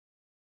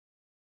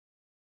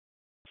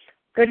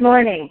Good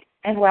morning,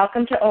 and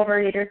welcome to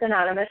Overeaters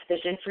Anonymous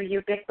Vision for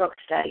You Big Book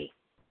Study.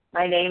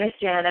 My name is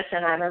Janice,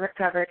 and I'm a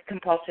recovered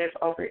compulsive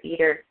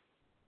overeater.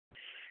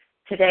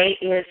 Today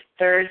is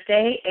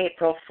Thursday,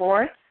 April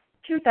 4th,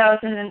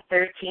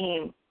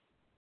 2013.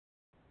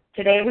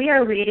 Today we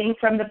are reading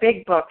from the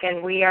Big Book,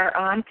 and we are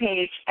on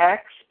page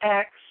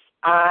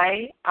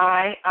xxiii,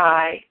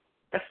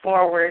 the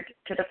foreword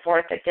to the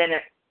fourth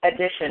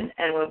edition,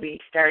 and we'll be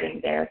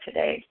starting there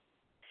today.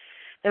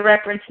 The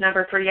reference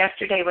number for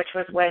yesterday, which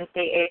was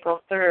Wednesday,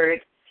 April 3rd,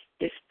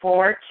 is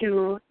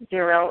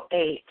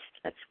 4208.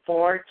 That's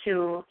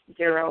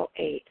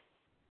 4208.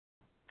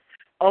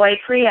 OA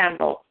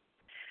Preamble.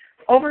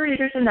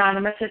 Overeaters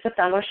Anonymous is a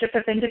fellowship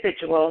of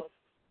individuals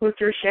who,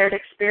 through shared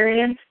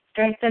experience,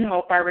 strength, and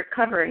hope, are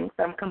recovering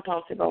from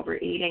compulsive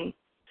overeating.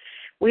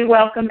 We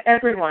welcome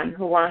everyone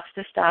who wants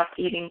to stop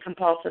eating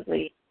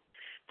compulsively.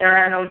 There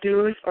are no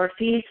dues or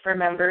fees for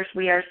members.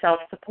 We are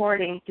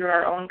self-supporting through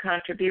our own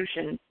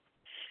contributions,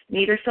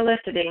 neither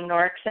soliciting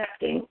nor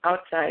accepting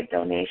outside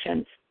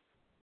donations.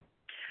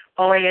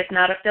 OA is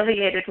not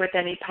affiliated with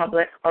any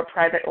public or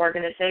private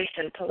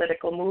organization,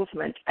 political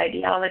movement,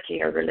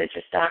 ideology, or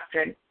religious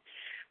doctrine.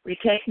 We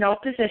take no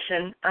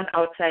position on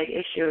outside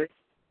issues.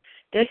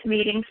 This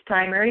meeting's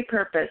primary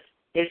purpose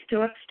is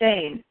to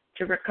abstain,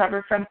 to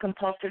recover from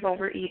compulsive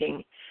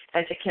overeating,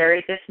 and to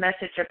carry this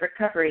message of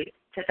recovery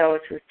to those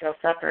who still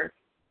suffer.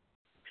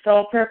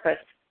 Sole purpose.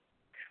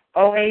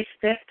 OA's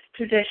fifth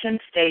tradition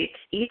states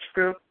each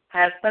group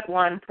has but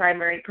one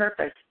primary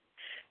purpose,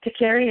 to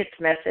carry its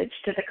message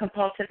to the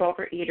compulsive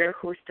overeater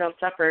who still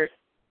suffers.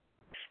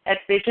 At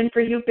Vision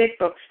for You Big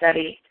Book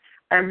Study,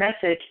 our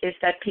message is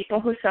that people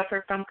who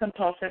suffer from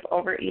compulsive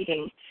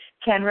overeating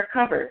can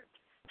recover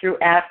through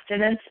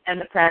abstinence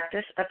and the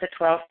practice of the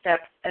 12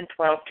 steps and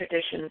 12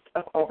 traditions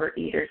of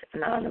Overeaters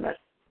Anonymous.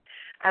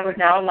 I would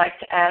now like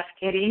to ask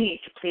Irini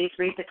to please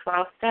read the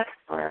 12 steps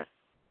for us.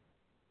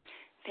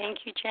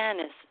 Thank you,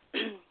 Janice.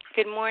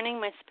 Good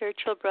morning, my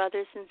spiritual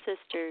brothers and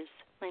sisters.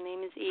 My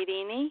name is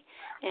Irini,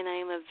 and I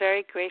am a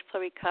very grateful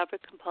recovered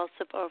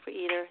compulsive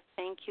overeater.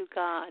 Thank you,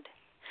 God.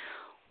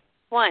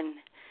 1.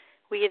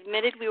 We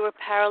admitted we were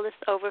powerless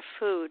over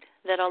food,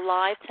 that our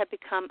lives had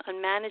become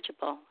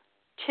unmanageable.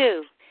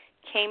 2.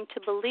 Came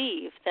to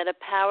believe that a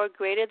power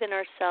greater than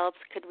ourselves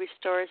could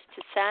restore us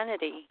to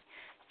sanity.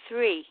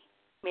 3.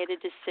 Made a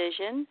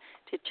decision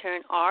to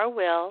turn our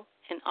will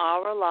and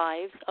our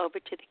lives over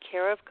to the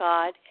care of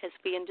God as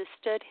we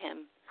understood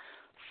Him.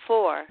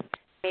 4.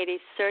 Made a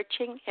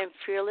searching and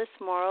fearless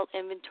moral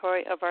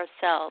inventory of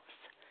ourselves.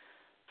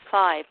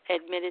 5.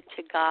 Admitted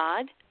to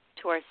God,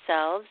 to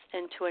ourselves,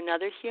 and to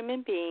another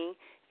human being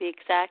the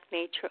exact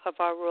nature of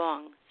our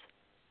wrongs.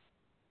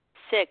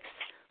 6.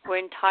 We're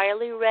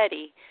entirely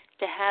ready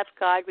to have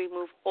God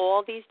remove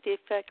all these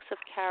defects of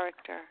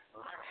character.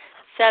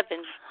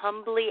 7.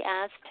 Humbly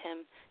asked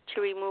Him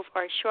to remove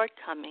our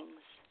shortcomings.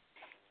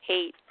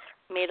 8.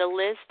 Made a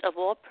list of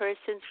all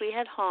persons we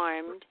had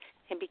harmed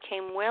and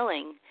became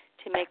willing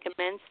to make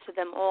amends to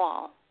them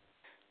all.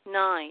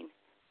 9.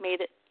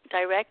 Made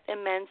direct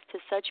amends to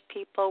such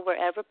people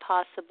wherever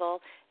possible,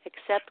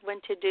 except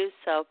when to do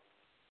so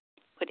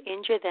would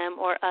injure them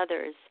or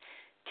others.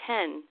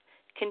 10.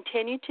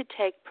 Continued to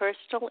take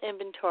personal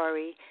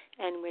inventory,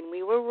 and when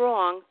we were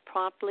wrong,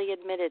 promptly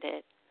admitted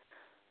it.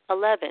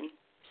 11.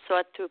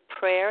 Sought through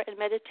prayer and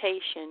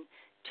meditation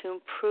to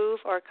improve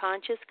our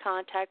conscious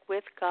contact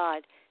with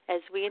God as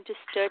we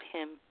understood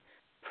Him,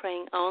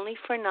 praying only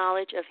for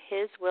knowledge of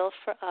His will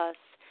for us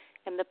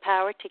and the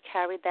power to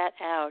carry that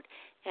out.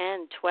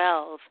 And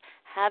 12.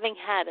 Having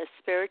had a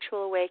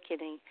spiritual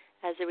awakening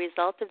as a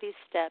result of these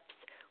steps,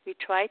 we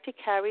try to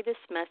carry this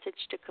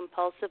message to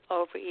compulsive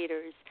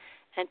overeaters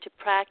and to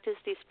practice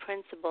these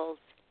principles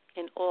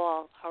in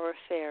all our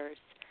affairs.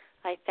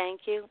 I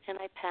thank you, and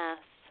I pass.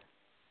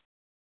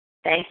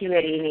 Thank you,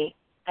 Irini.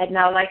 I'd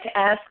now like to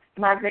ask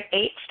Margaret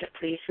H. to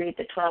please read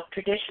the 12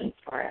 traditions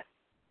for us.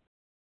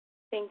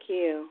 Thank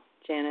you,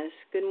 Janice.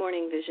 Good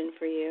morning, Vision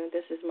for You.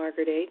 This is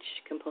Margaret H.,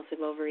 compulsive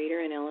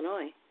overeater in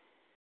Illinois.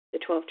 The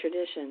 12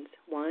 traditions.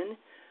 1.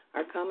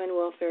 Our common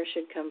welfare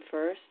should come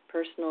first.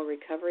 Personal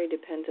recovery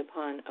depends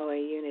upon OA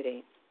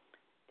unity.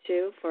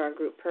 2. For our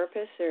group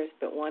purpose, there is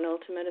but one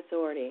ultimate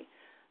authority,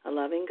 a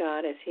loving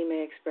God as He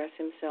may express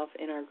Himself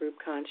in our group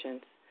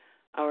conscience.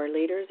 Our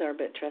leaders are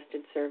but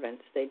trusted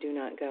servants. They do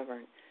not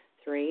govern.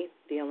 3.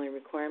 The only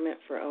requirement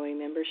for OA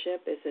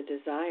membership is a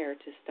desire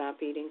to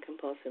stop eating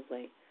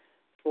compulsively.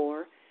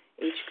 4.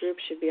 Each group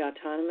should be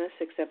autonomous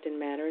except in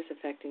matters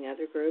affecting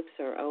other groups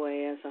or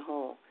OA as a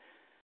whole.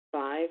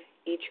 5.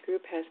 Each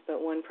group has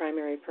but one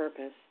primary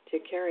purpose, to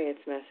carry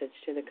its message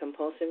to the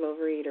compulsive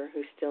overeater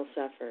who still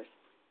suffers.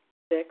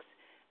 6.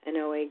 An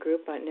OA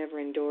group ought never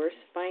endorse,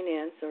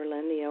 finance, or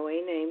lend the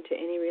OA name to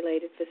any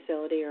related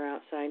facility or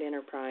outside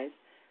enterprise,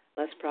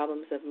 lest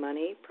problems of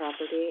money,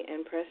 property,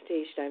 and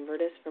prestige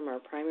divert us from our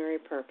primary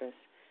purpose.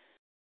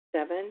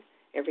 7.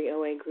 Every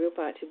OA group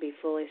ought to be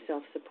fully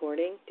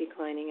self-supporting,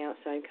 declining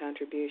outside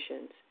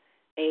contributions.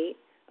 8.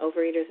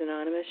 Overeaters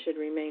Anonymous should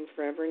remain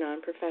forever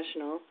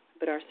non-professional,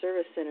 but our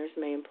service centers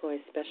may employ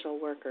special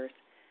workers.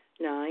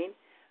 9.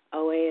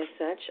 OA as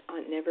such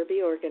ought never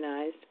be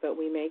organized, but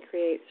we may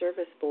create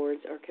service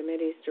boards or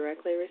committees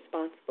directly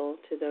responsible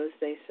to those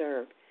they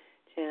serve.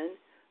 10.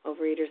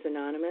 Overeaters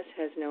Anonymous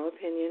has no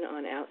opinion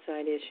on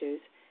outside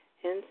issues,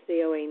 hence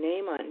the OA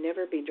name ought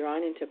never be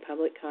drawn into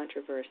public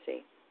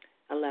controversy.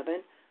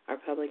 11. Our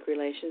public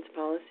relations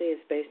policy is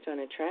based on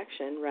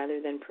attraction rather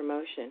than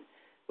promotion.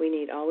 We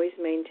need always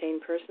maintain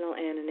personal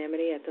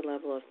anonymity at the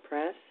level of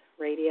press,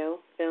 radio,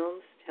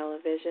 films,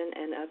 television,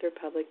 and other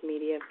public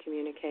media of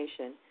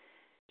communication.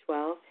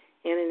 12.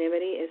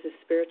 Anonymity is the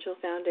spiritual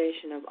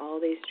foundation of all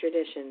these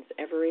traditions,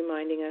 ever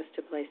reminding us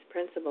to place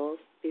principles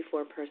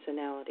before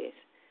personalities.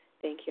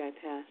 Thank you. I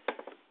pass.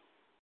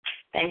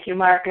 Thank you,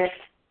 Margaret.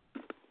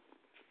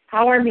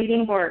 How our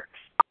meeting works.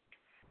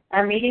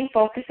 Our meeting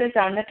focuses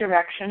on the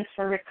directions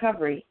for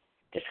recovery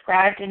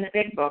described in the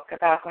Big Book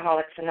of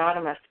Alcoholics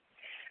Anonymous.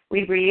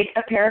 We read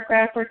a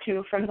paragraph or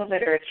two from the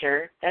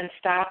literature, then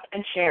stop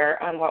and share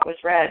on what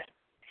was read.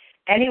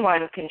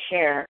 Anyone can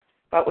share,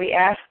 but we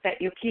ask that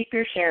you keep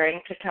your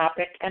sharing to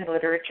topic and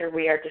literature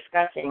we are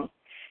discussing,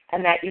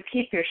 and that you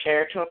keep your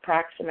share to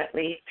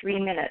approximately 3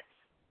 minutes.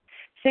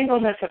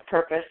 Singleness of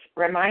purpose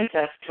reminds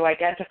us to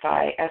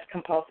identify as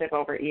compulsive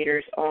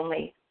overeaters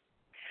only.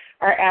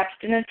 Our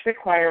abstinence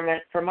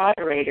requirement for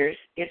moderators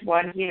is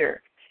 1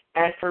 year,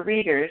 and for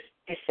readers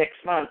is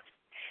 6 months.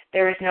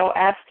 There is no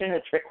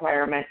abstinence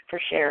requirement for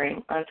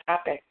sharing on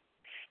topic.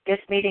 This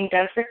meeting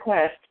does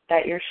request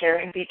that your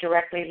sharing be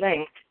directly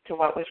linked to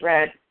what was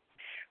read.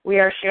 We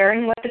are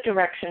sharing what the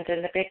directions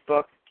in the Big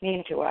Book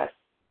mean to us.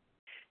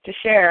 To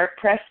share,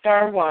 press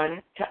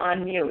 *1 to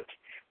unmute.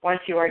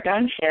 Once you are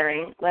done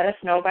sharing, let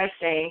us know by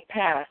saying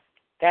pass,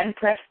 then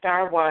press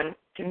 *1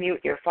 to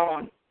mute your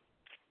phone.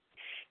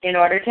 In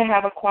order to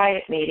have a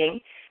quiet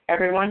meeting,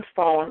 everyone's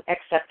phone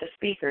except the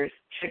speaker's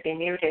should be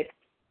muted.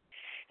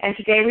 And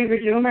today we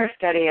resume our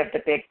study of the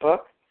Big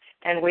Book,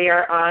 and we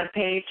are on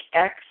page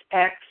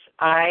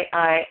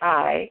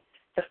XXIII,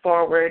 the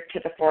foreword to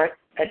the 4th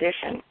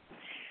edition.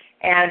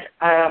 And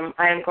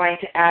I am going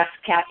to ask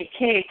Kathy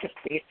Kay to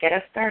please get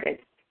us started.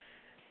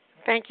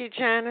 Thank you,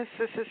 Janice.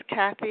 This is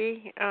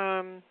Kathy,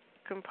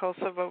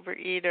 compulsive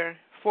overeater.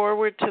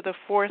 Forward to the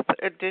 4th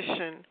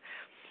edition.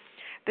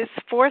 This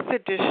 4th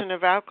edition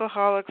of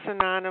Alcoholics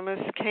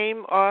Anonymous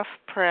came off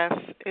press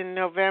in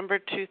November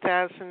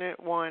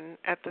 2001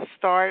 at the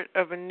start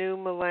of a new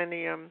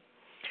millennium.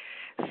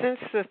 Since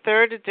the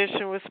 3rd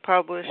edition was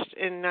published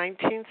in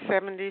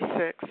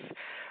 1976,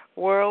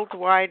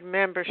 worldwide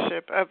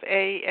membership of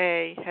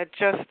AA had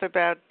just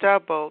about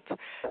doubled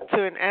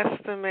to an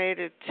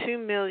estimated 2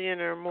 million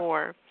or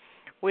more,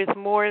 with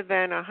more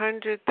than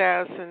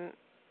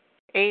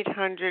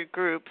 100,800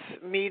 groups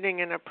meeting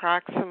in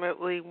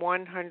approximately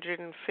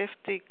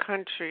 150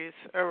 countries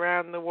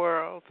around the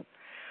world.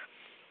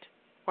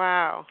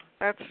 Wow,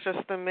 that's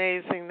just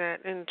amazing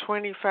that in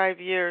 25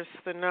 years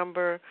the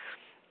number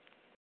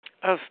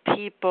of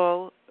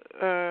people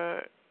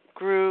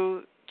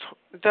grew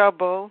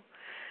double,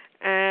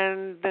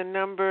 and the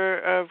number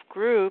of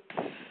groups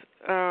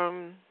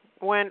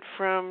went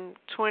from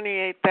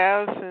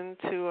 28,000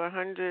 to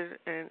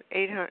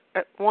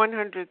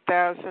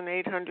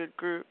 100,800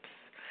 groups.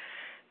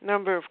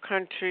 Number of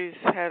countries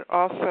had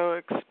also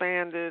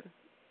expanded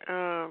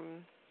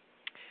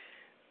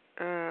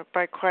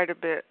by quite a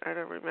bit. I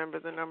don't remember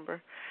the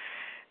number.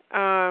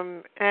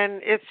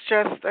 And it's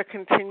just a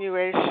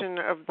continuation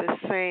of the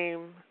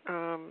same,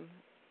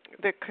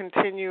 the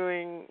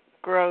continuing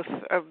growth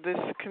of this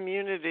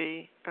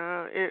community.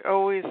 It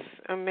always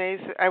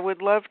amazes. I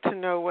would love to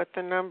know what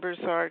the numbers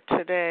are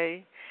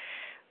today,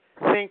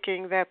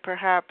 thinking that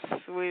perhaps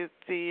with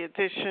the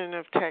addition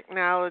of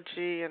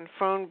technology and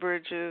phone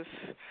bridges,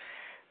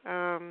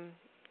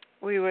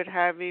 we would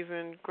have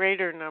even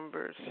greater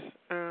numbers.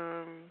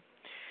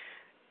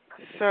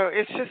 So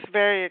it's just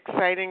very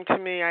exciting to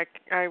me.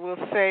 I will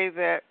say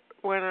that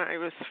when I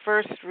was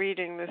first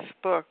reading this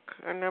book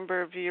a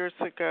number of years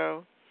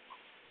ago,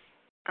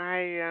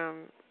 I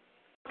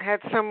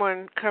had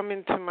someone come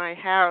into my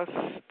house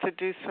to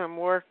do some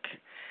work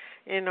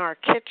in our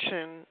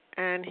kitchen,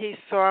 and he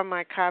saw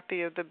my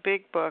copy of the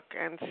Big Book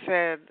and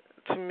said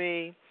to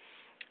me,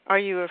 "Are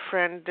you a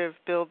friend of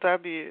Bill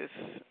W.'s?"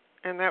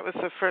 And that was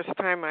the first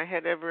time I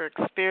had ever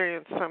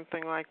experienced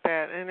something like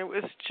that, and it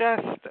was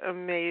just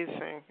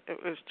amazing.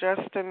 It was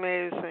just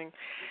amazing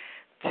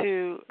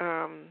to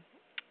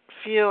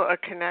feel a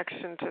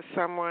connection to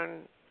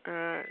someone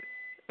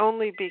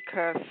only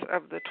because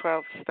of the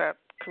 12-step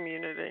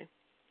community.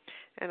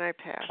 And I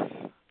pass.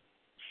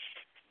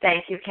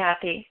 Thank you,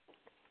 Kathy.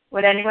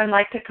 Would anyone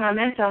like to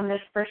comment on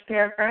this first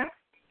paragraph?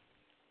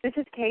 This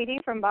is Katie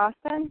from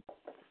Boston.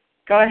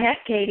 Go ahead,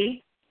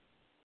 Katie.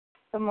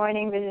 Good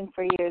morning, Vision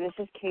for You. This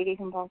is Katie,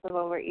 compulsive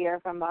overeater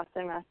from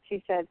Boston,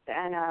 Massachusetts,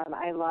 and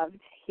I loved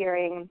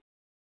hearing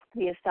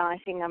the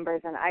astonishing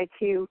numbers, and I,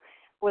 too,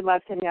 would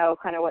love to know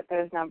kind of what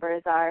those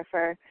numbers are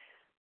for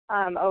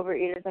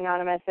Overeaters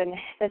Anonymous. And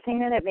the thing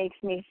that it makes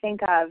me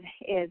think of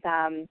is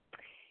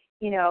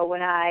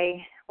when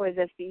I was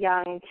this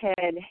young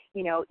kid,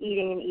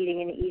 eating and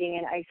eating and eating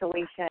in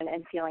isolation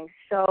and feeling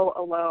so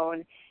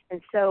alone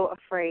and so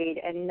afraid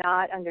and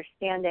not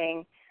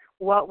understanding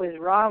what was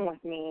wrong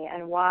with me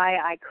and why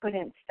I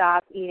couldn't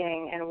stop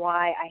eating and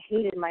why I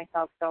hated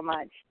myself so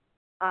much,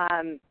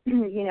 and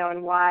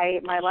why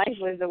my life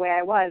was the way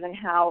I was and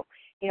how,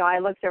 I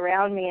looked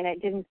around me and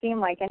it didn't seem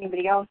like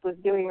anybody else was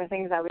doing the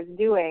things I was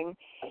doing.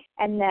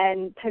 And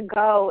then to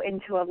go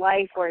into a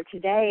life where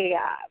today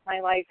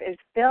my life is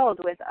filled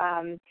with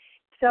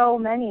so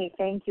many,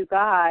 thank you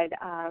God,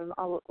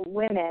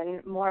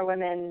 women, more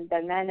women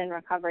than men in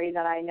recovery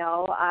that I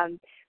know,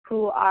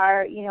 who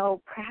are,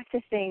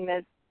 practicing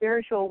this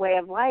spiritual way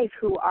of life,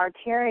 who are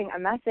carrying a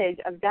message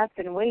of depth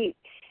and weight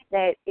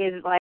that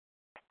is like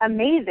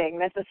amazing.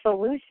 That's a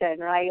solution,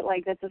 right?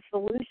 Like that's a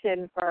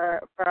solution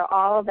for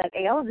all that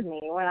ailed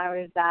me when I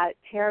was that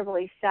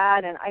terribly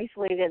sad and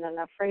isolated and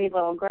afraid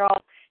little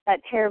girl, that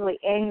terribly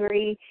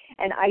angry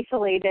and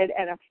isolated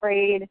and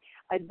afraid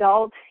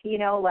adult,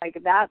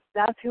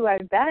 that's who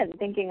I've been,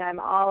 thinking I'm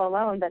all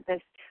alone, but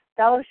this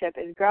fellowship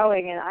is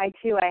growing. And I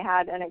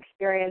had an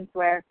experience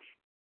where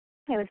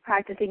I was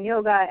practicing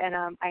yoga and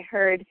I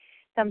heard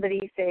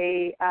somebody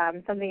say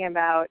something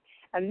about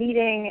a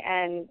meeting,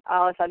 and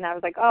all of a sudden I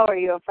was like, oh, are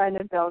you a friend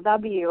of Bill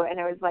W? And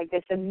it was like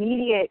this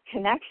immediate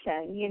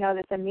connection,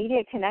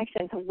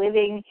 to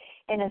living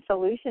in a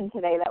solution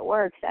today that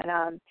works. And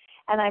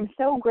I'm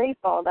so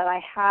grateful that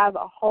I have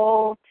a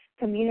whole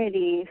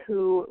community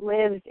who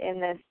lives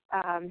in this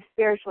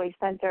spiritually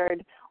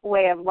centered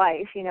way of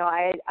life.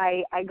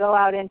 I go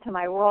out into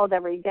my world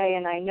every day,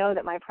 and I know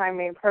that my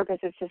primary purpose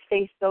is to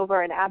stay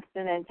sober and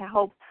abstinent to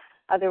help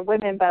other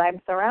women, but I'm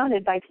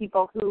surrounded by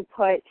people who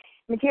put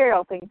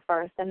material things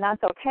first, and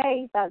that's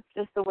okay. That's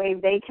just the way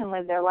they can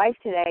live their life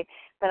today.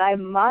 But I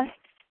must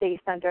stay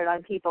centered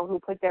on people who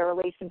put their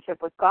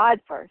relationship with God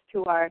first,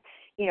 who are,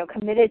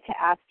 committed to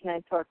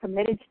abstinence or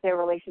committed to their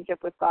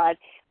relationship with God,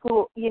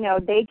 who,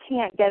 they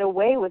can't get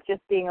away with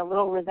just being a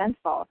little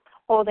resentful.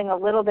 Holding a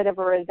little bit of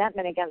a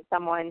resentment against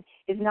someone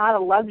is not a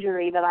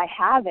luxury that I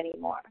have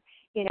anymore,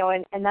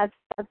 and that's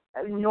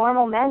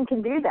normal men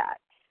can do that.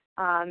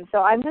 So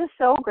I'm just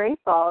so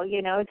grateful,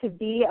 to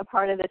be a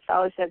part of this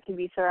fellowship, to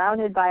be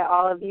surrounded by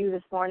all of you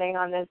this morning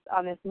on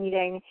this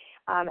meeting,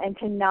 and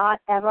to not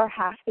ever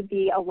have to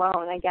be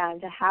alone again,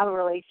 to have a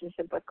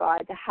relationship with God,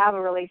 to have a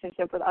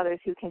relationship with others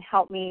who can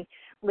help me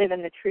live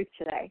in the truth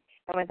today.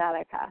 And with that,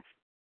 I pass.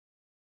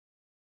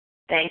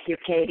 Thank you,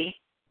 Katie.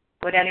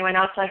 Would anyone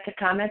else like to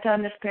comment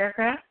on this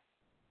paragraph?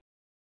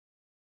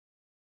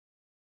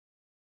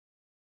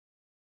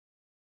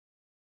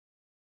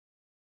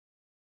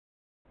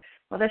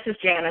 Well, this is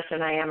Janice,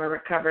 and I am a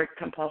recovered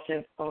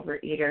compulsive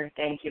overeater.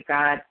 Thank you,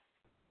 God.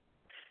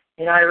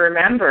 I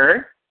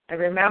remember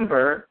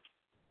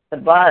the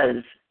buzz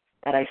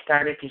that I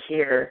started to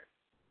hear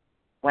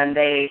when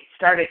they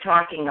started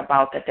talking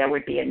about that there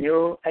would be a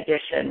new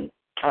edition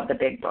of the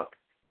Big Book,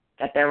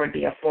 that there would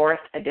be a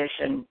fourth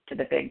edition to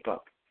the Big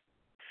Book.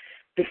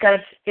 Because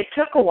it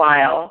took a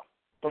while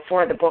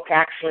before the book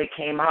actually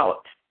came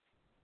out,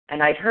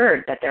 and I'd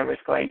heard that there was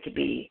going to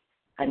be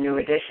a new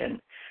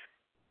edition.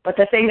 But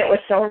the thing that was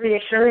so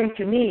reassuring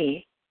to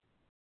me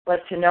was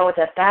to know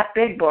that that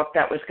big book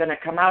that was going to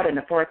come out in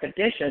the fourth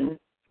edition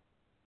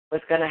was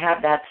going to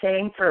have that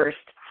same first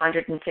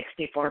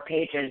 164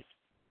 pages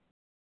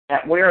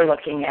that we're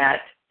looking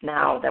at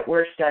now, that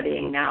we're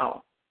studying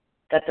now,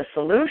 that the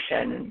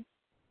solution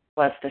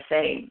was the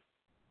same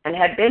and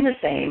had been the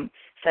same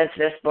since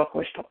this book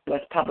was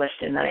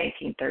published in the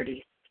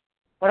 1930s.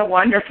 What a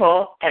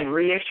wonderful and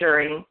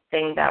reassuring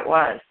thing that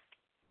was.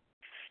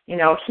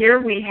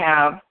 Here we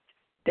have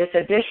this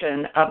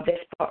edition of this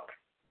book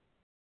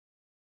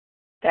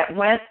that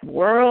went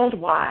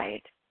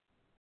worldwide,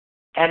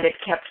 and it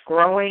kept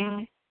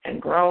growing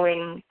and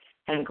growing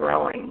and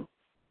growing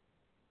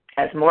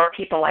as more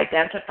people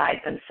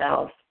identified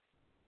themselves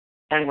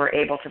and were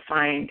able to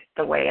find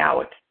the way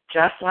out,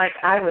 just like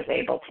I was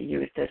able to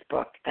use this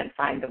book and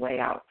find the way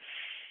out.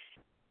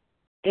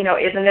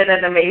 Isn't it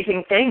an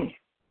amazing thing?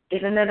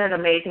 Isn't it an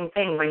amazing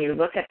thing when you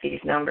look at these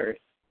numbers?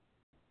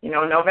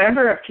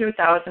 November of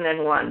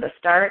 2001, the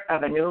start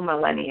of a new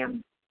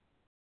millennium,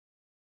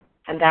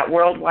 and that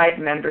worldwide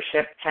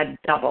membership had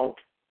doubled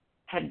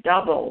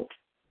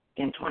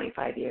in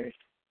 25 years.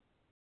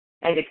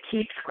 And it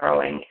keeps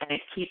growing, and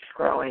it keeps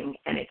growing,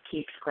 and it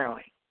keeps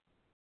growing.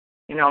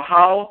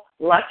 How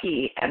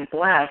lucky and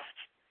blessed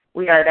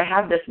we are to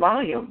have this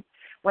volume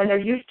when there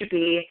used to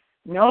be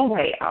no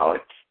way out,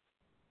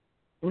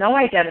 no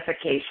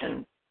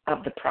identification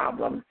of the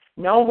problem,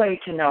 no way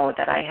to know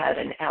that I had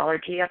an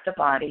allergy of the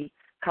body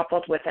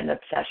coupled with an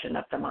obsession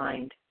of the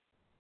mind,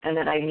 and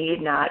that I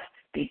need not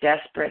be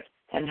desperate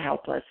and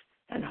helpless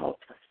and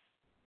hopeless.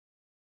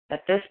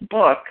 That this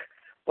book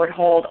would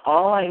hold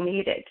all I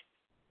needed,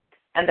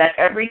 and that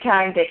every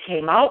time they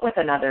came out with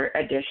another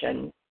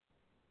edition,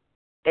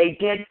 they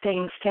did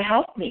things to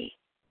help me,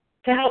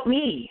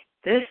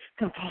 this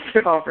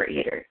compulsive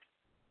overeater.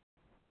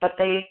 But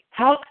they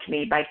helped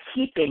me by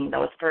keeping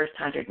those first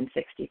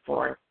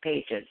 164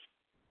 pages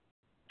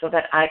so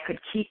that I could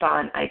keep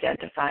on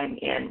identifying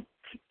in.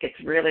 It's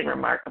really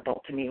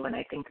remarkable to me when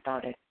I think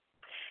about it.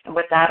 And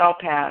with that, I'll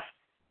pass.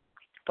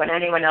 Would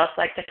anyone else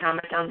like to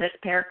comment on this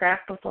paragraph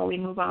before we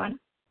move on?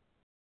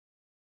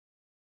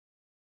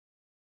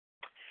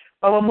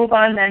 Well, we'll move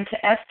on then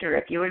to Esther.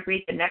 If you would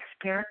read the next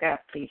paragraph,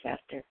 please,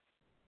 Esther.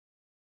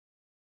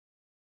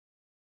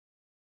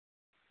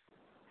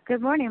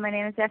 Good morning. My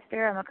name is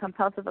Esther. I'm a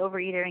compulsive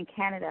overeater in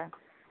Canada.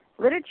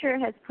 Literature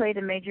has played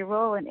a major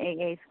role in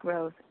AA's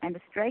growth, and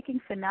a striking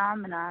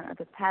phenomenon of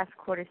the past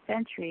quarter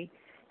century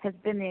has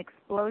been the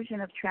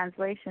explosion of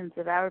translations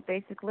of our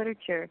basic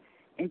literature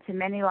into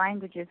many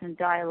languages and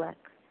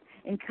dialects.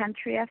 In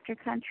country after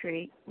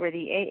country where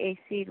the AA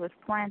seed was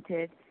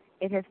planted,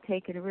 it has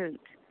taken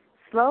root.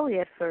 Slowly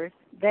at first,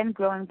 then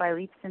growing by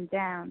leaps and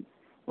bounds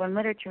when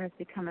literature has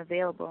become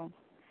available.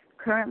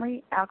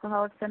 Currently,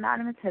 Alcoholics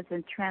Anonymous has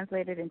been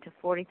translated into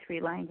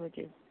 43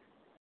 languages.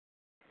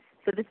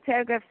 So this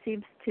paragraph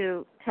seems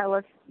to tell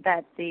us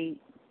that the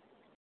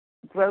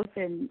growth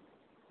in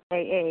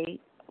AA,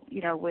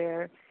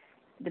 where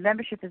the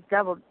membership has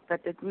doubled,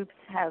 but the groups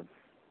have,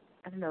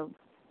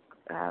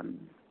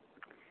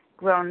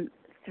 grown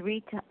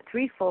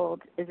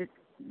threefold.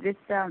 This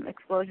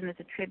explosion is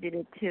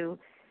attributed to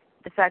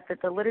the fact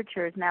that the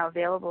literature is now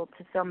available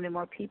to so many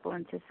more people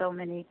and in so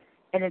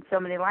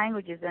many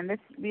languages, and this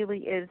really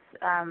is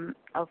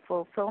a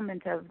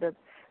fulfillment of the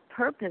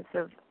purpose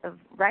of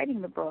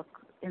writing the book.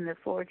 In the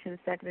foreword to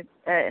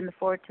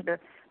the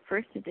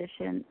first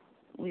edition,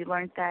 we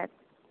learned that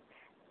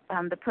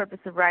the purpose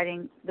of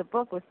writing the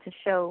book was to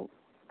show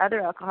other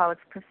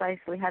alcoholics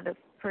precisely how the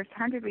first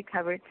 100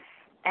 recovered,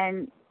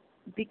 and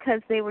because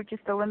they were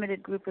just a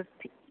limited group of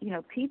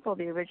people,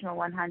 the original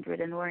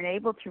 100, and weren't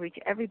able to reach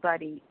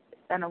everybody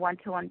on a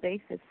one-to-one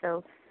basis.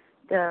 So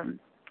the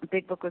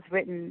big book was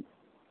written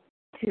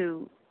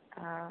to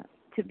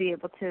be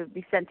able to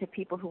be sent to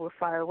people who were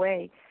far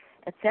away,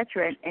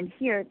 etc. And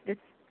here, this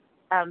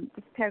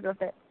paragraph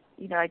that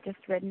I just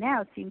read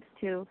now seems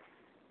to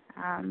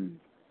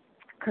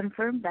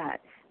confirm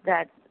that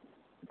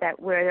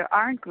where there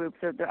aren't groups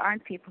or there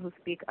aren't people who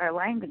speak our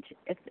language,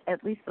 if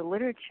at least the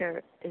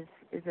literature is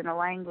in a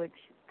language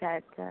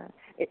that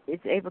is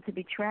able to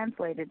be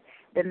translated,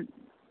 then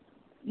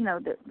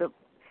the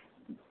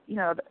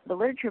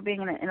literature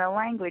being in a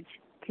language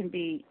can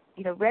be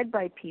read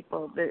by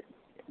people.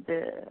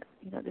 The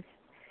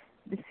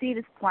seed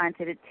is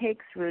planted, it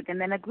takes root,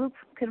 and then a group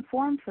can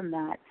form from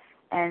that.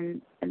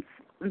 And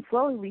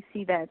slowly we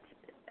see that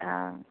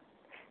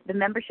the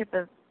membership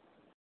of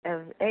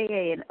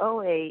AA and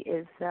OA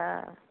is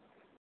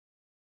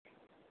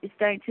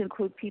starting to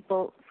include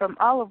people from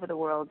all over the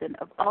world and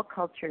of all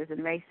cultures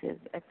and races,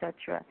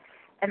 etc.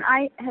 And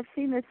I have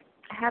seen this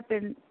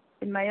happen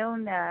in my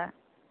own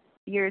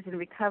years in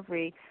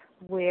recovery,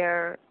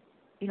 where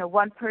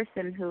one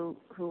person who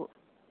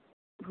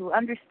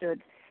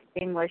understood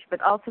English but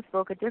also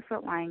spoke a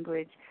different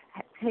language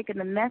had taken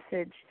the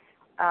message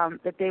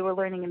that they were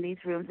learning in these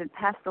rooms and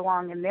passed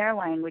along in their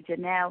language, and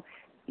now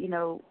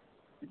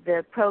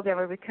the program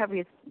of recovery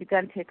has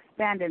begun to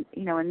expand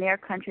in their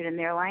country and in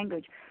their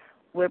language,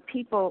 where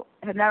people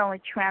have not only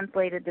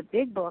translated the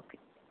big book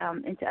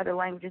into other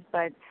languages,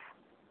 but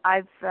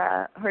I've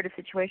heard of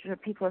situations where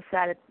people have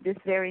sat at this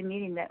very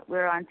meeting that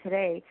we're on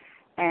today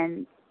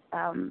and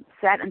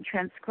sat and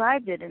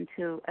transcribed it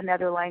into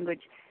another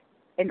language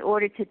in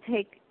order to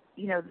take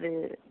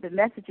the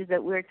messages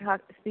that we're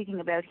speaking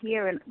about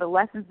here and the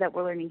lessons that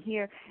we're learning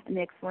here and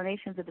the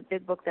explanations of the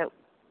big book that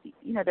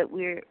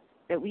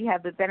we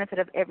have the benefit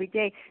of every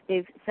day.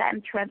 They've sat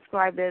and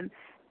transcribed them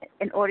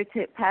in order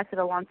to pass it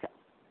along to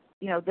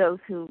those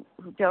who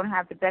don't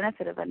have the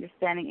benefit of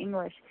understanding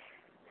English.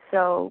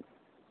 So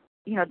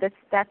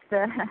that's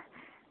the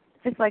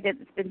just like it's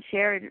been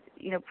shared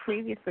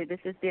previously. This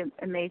is the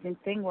amazing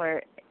thing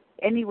where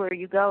anywhere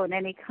you go in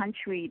any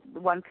country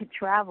one could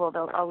travel,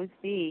 there'll always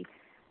be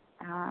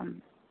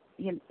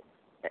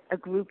a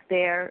group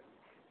there,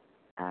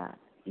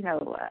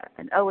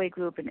 an OA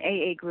group, an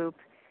AA group,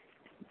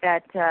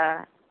 that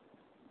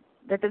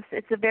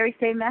it's the very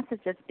same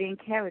message that's being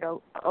carried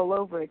all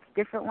over. It's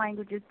different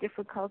languages,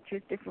 different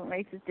cultures, different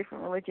races,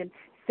 different religion,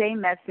 same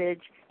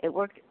message. It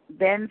worked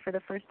then for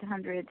the first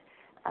 100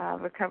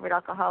 recovered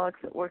alcoholics.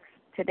 It works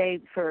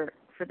today for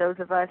those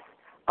of us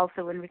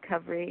also in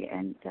recovery.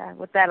 And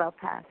with that, I'll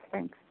pass.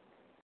 Thanks.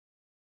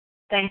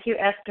 Thank you,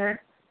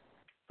 Esther.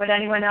 Would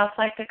anyone else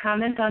like to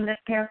comment on this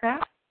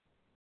paragraph?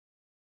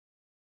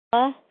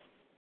 Bella?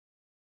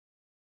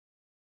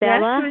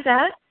 Yes, who's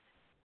that?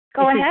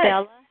 Go ahead.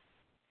 Bella.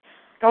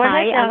 Go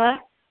ahead, Bella.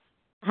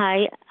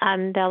 Hi,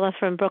 I'm Bella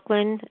from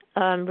Brooklyn,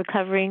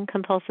 recovering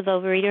compulsive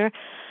overeater.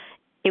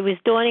 It was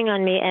dawning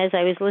on me as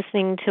I was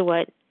listening to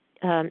what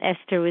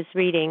Esther was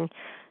reading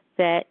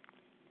that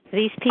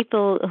these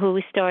people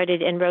who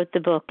started and wrote the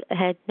book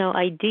had no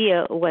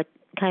idea what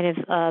kind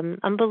of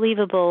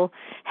unbelievable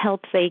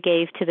help they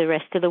gave to the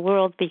rest of the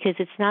world, because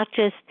it's not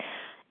just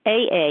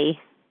AA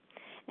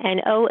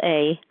and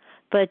OA,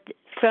 but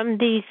from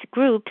these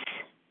groups,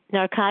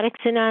 Narcotics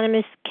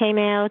Anonymous came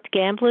out,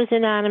 Gamblers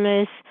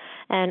Anonymous,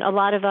 and a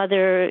lot of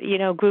other,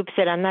 groups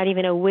that I'm not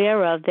even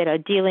aware of that are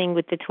dealing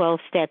with the 12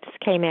 steps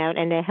came out,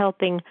 and they're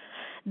helping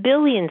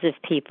billions of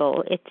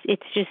people.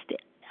 It's just,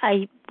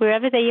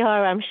 wherever they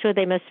are, I'm sure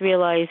they must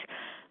realize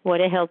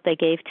what a help they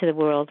gave to the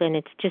world, and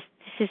this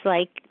is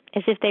like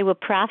as if they were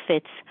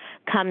prophets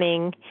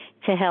coming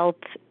to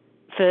help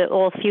for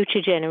all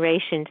future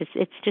generations.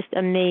 It's just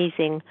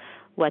amazing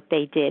what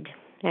they did.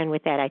 And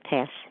with that, I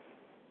pass.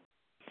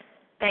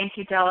 Thank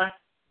you, Della.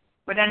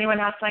 Would anyone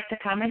else like to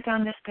comment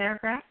on this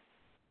paragraph?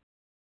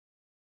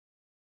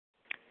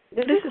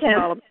 This is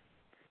Kim.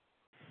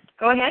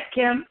 Go ahead,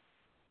 Kim.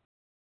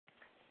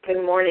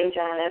 Good morning,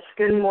 Janice.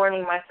 Good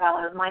morning, my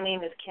fellows. My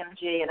name is Kim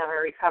G., and I'm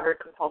a recovered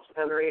compulsive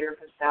overeater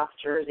from South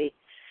Jersey.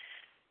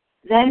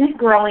 Then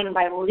growing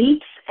by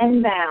leaps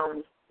and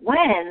bounds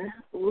when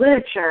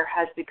literature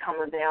has become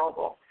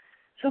available.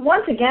 So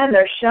once again,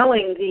 they're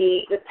showing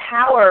the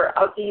power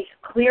of these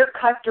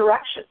clear-cut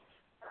directions.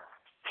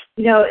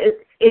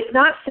 It's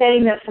not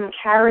saying that some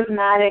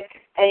charismatic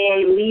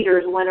AA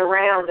leaders went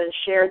around and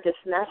shared this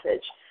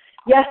message.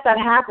 Yes, that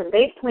happened.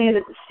 They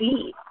planted the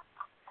seed.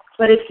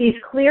 But it's these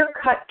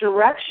clear-cut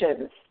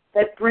directions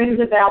that brings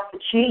about the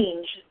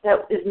change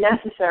that is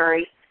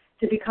necessary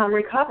to become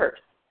recovered.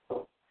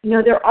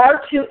 There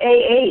are two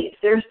AAs.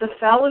 There's the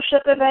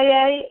Fellowship of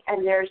AA,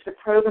 and there's the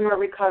Program of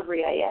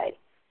Recovery AA.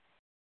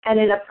 And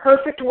in a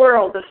perfect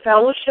world, the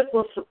Fellowship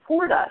will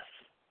support us.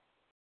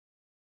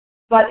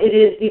 But it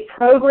is the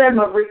Program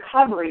of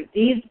Recovery,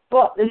 this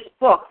book,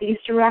 these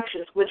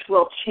directions, which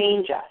will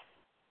change us.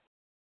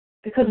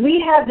 Because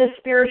we have this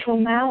spiritual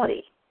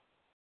malady.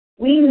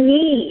 We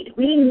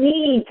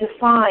need to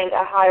find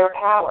a higher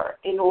power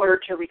in order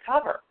to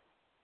recover.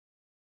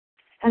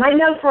 And I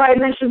know, I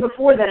mentioned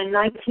before that in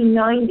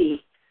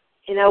 1990,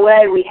 in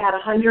OA, we had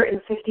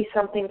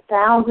 150-something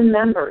thousand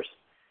members.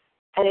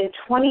 And in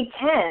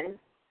 2010,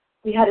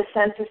 we had a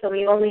census and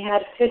we only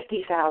had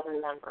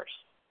 50,000 members.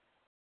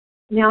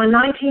 Now, in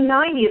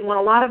 1990 is when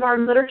a lot of our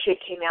literature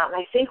came out,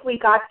 and I think we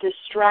got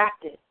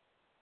distracted.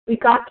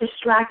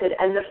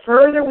 And the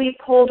further we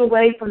pulled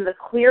away from the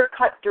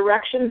clear-cut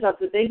directions of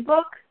the big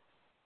book,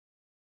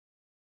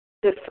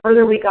 the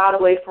further we got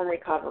away from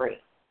recovery.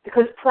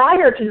 Because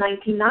prior to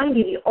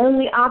 1990, the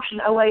only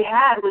option OA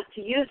had was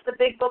to use the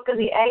big book and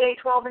the AA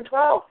 12 and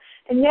 12.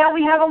 And now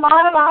we have a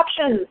lot of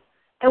options,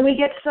 and we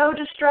get so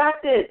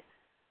distracted.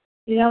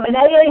 And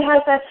AA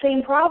has that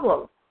same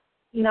problem.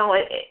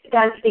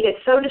 They get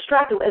so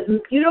distracted. As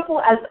beautiful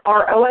as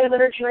our OA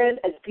literature is,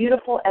 as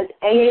beautiful as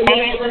AA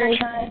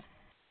literature is,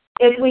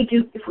 if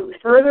the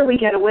further we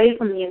get away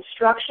from the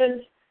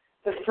instructions,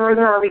 the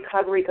further our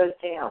recovery goes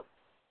down.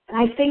 And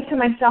I think to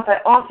myself, I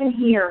often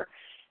hear,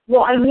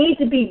 well, I need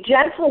to be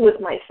gentle with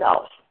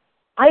myself.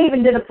 I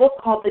even did a book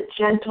called The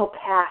Gentle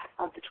Path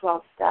of the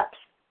 12 Steps.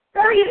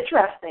 Very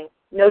interesting.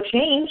 No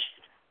change.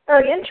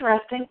 Very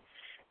interesting.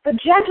 But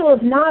gentle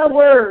is not a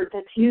word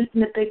that's used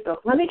in the big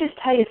book. Let me just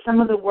tell you some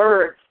of the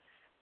words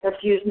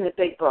that's used in the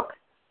big book.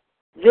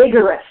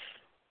 Vigorous,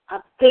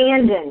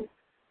 abandon,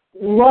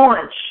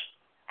 launch,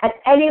 at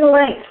any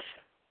length,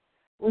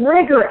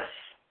 rigorous,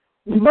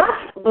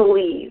 must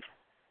believe,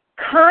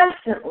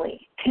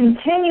 constantly,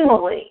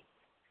 continually,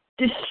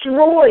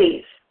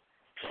 destroys,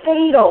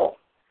 fatal,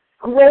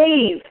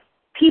 grave,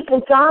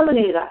 people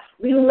dominate us.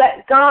 We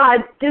let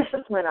God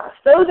discipline us.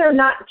 Those are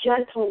not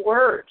gentle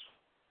words.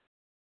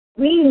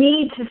 We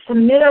need to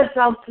submit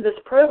ourselves to this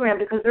program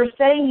because they're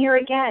saying here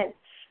again,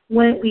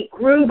 when we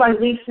grew by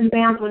leaps and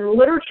bounds, when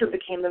literature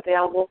became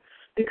available,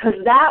 because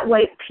that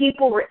way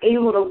people were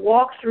able to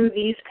walk through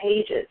these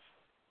pages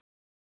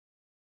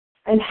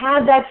and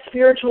have that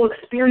spiritual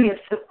experience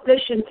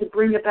sufficient to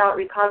bring about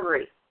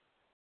recovery.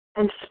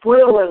 And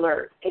spoiler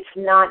alert, it's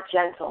not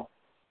gentle.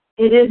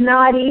 It is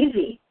not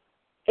easy.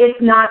 It's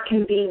not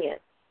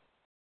convenient.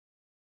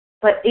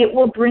 But it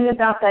will bring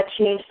about that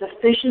change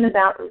sufficient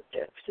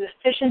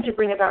to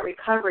bring about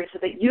recovery so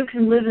that you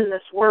can live in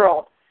this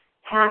world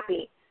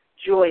happy,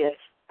 joyous,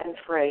 and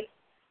free.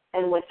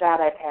 And with that,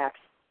 I pass.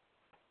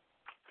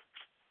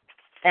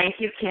 Thank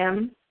you,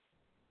 Kim.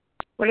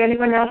 Would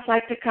anyone else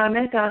like to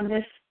comment on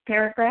this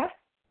paragraph?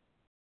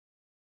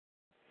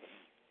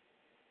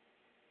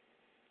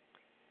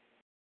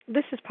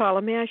 This is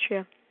Paula. May I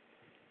share?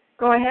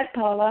 Go ahead,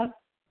 Paula.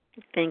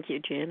 Thank you,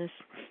 Janice.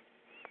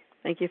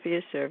 Thank you for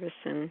your service.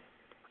 And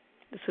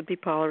this would be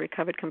Paula,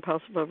 recovered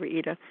compulsive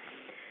overeater.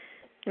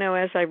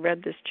 As I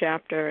read this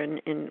chapter,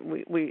 and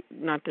we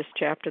not this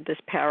chapter, this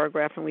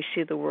paragraph, and we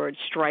see the word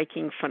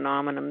striking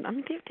phenomenon. I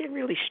mean, they're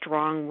really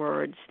strong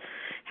words.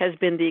 Has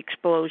been the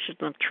explosion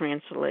of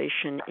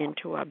translation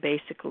into our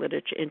basic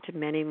literature, into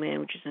many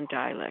languages and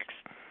dialects.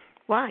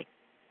 Why?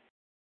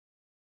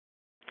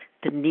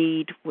 The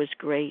need was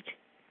great,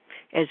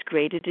 as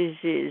great as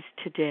it is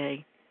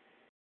today.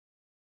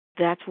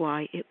 That's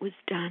why it was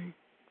done.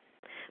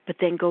 But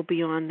then go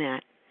beyond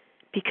that,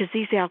 because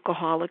these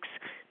alcoholics,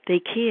 they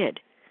cared.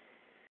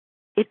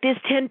 If there's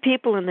 10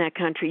 people in that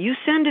country, you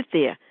send it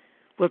there.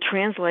 We'll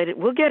translate it.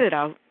 We'll get it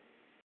out.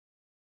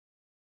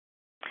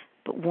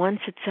 But once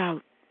it's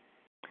out,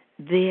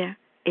 there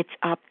it's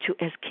up to,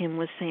 as Kim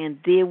was saying,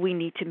 there we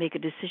need to make a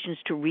decision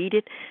to read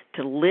it,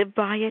 to live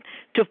by it,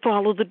 to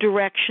follow the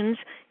directions.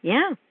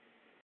 Yeah.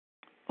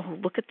 Oh,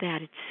 look at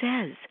that. It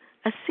says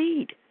a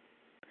seed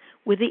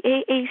where the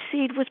AA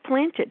seed was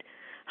planted.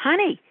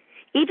 Honey,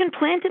 even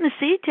planting a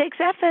seed takes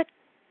effort.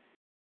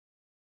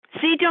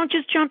 Seed don't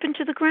just jump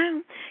into the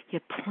ground. You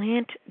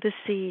plant the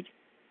seed.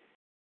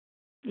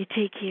 You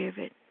take care of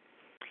it.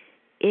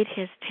 It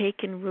has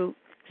taken root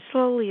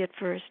slowly at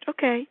first.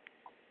 Okay.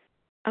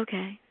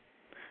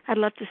 I'd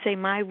love to say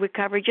my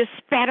recovery just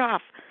sped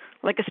off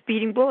like a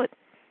speeding bullet.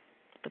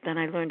 But then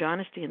I learned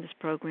honesty in this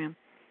program.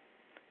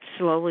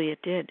 Slowly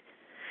it did.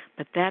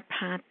 But that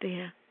part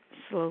there,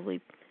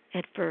 slowly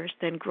at first,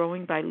 then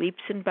growing by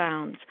leaps and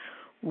bounds,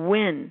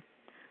 when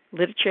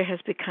literature has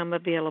become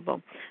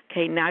available.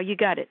 Okay, now you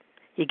got it.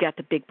 You got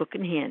the big book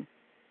in hand.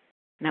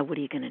 Now what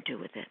are you going to do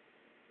with it?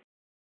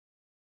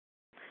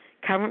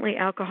 Currently,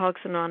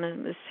 Alcoholics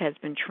Anonymous has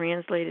been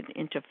translated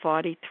into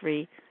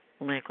 43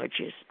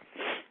 languages,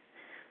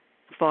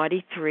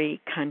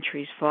 43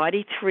 countries,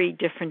 43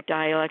 different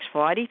dialects,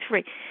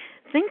 43.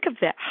 Think of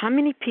that, how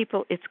many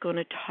people it's going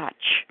to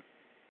touch.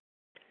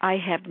 I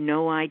have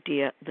no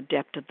idea the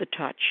depth of the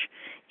touch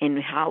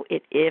and how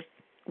it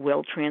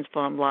will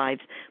transform lives.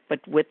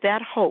 But with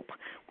that hope,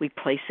 we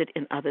place it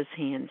in others'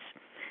 hands.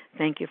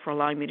 Thank you for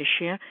allowing me to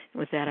share. And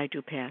with that, I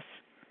do pass.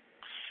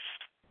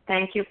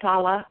 Thank you,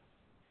 Paula.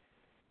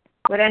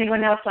 Would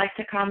anyone else like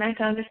to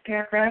comment on this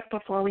paragraph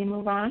before we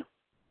move on?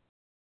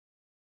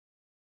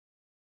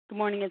 Good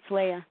morning, it's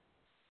Leah.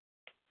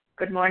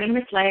 Good morning,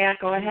 Miss Leah.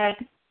 Go ahead.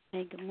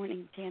 Hey, good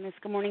morning, Janice.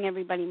 Good morning,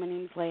 everybody. My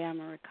name is Leah. I'm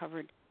a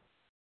recovered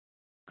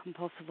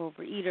compulsive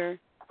overeater.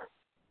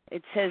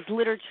 It says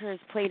literature has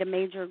played a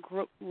major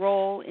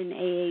role in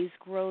AA's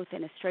growth,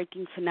 and a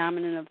striking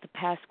phenomenon of the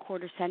past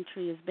quarter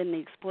century has been the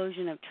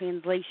explosion of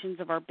translations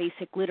of our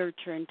basic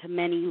literature into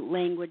many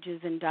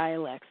languages and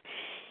dialects.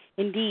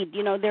 Indeed,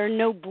 there are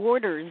no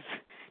borders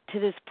to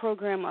this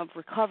program of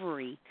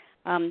recovery.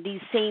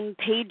 These same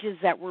pages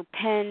that were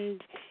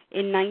penned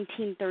in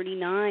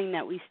 1939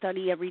 that we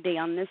study every day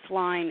on this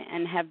line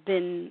and have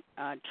been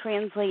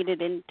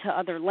translated into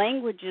other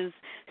languages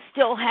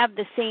still have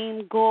the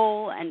same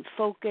goal and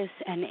focus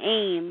and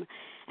aim,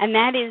 and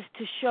that is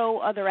to show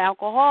other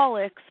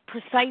alcoholics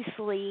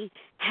precisely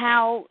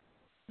how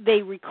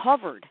they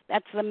recovered.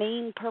 That's the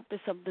main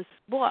purpose of this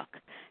book,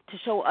 to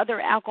show other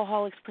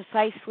alcoholics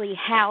precisely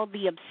how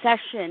the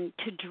obsession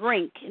to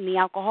drink, in the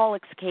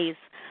alcoholic's case,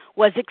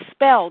 was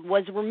expelled,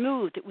 was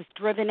removed, it was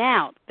driven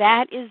out.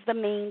 That is the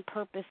main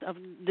purpose of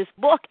this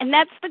book, and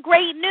that's the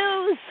great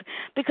news,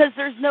 because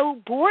there's no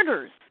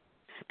borders.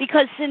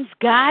 Because since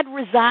God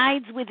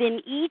resides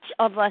within each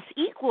of us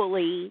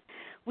equally,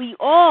 we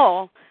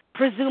all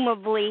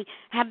presumably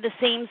have the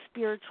same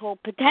spiritual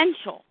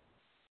potential,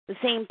 the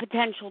same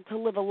potential to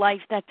live a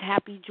life that's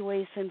happy,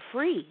 joyous, and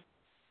free.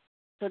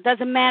 So it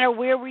doesn't matter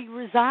where we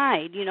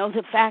reside.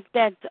 The fact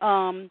that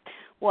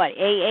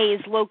AA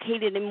is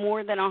located in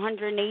more than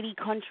 180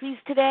 countries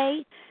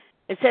today.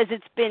 It says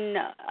it's been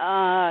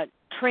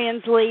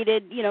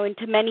translated,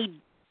 into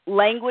many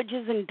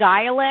languages and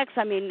dialects.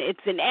 I mean, it's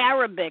in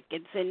Arabic,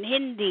 it's in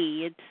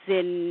Hindi, it's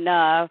in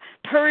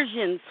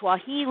Persian,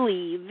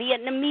 Swahili,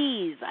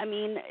 Vietnamese. I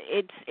mean,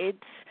 it's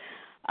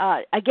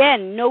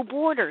again, no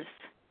borders.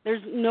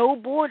 There's no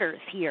borders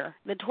here.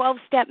 The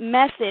 12-step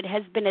method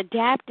has been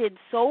adapted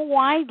so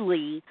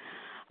widely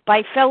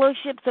by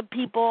fellowships of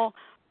people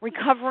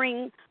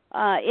recovering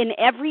in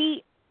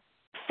every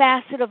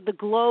facet of the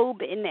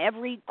globe, in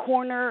every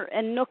corner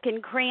and nook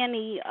and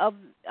cranny of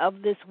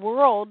this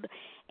world,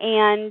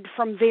 and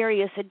from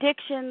various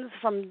addictions,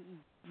 from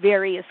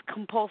various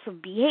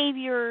compulsive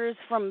behaviors,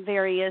 from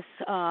various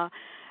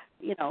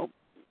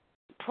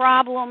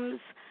problems.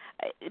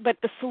 But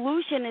the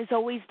solution is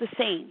always the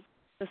same.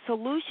 The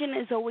solution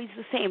is always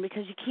the same,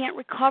 because you can't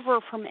recover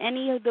from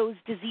any of those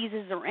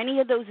diseases or any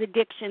of those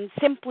addictions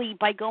simply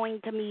by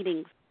going to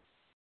meetings.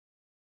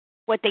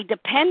 What they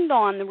depend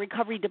on, the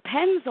recovery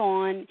depends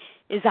on,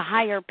 is a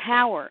higher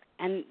power.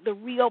 And the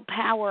real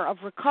power of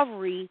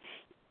recovery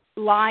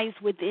lies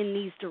within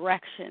these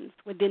directions,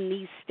 within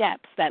these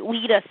steps that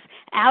lead us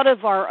out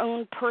of our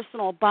own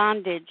personal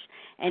bondage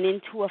and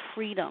into a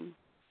freedom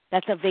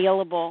that's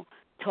available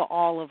to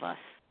all of us.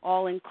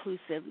 All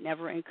inclusive,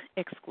 never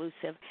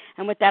exclusive.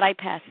 And with that, I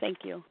pass. Thank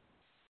you.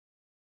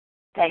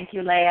 Thank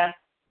you, Leah.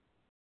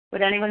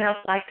 Would anyone else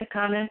like to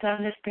comment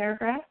on this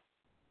paragraph?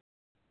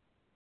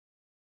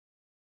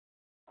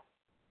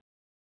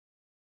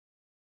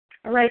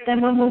 All right,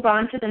 then we'll move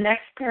on to the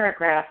next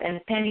paragraph.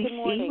 And Penny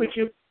C., would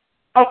you,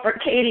 for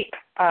Katie,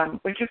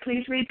 would you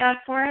please read that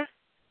for us?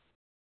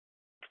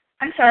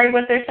 I'm sorry,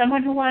 was there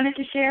someone who wanted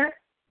to share?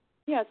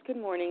 Yes, good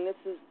morning. This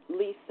is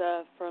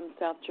Lisa from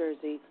South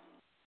Jersey.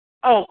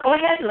 Oh, go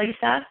ahead,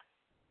 Lisa.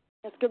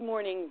 Yes, good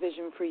morning,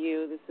 Vision for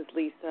You. This is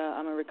Lisa.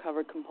 I'm a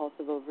recovered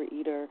compulsive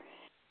overeater,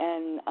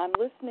 and I'm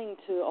listening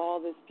to all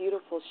this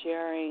beautiful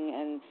sharing,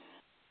 and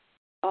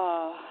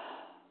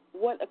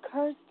what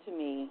occurs to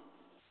me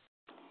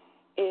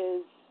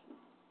is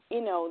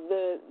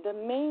the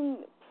main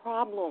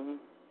problem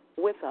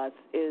with us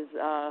is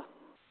our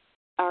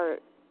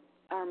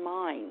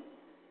mind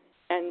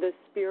and the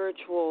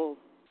spiritual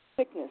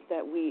sickness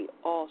that we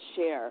all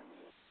share.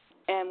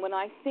 And when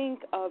I think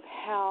of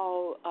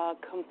how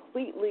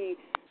completely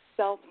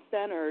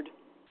self-centered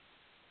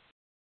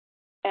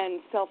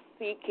and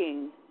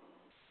self-seeking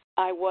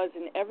I was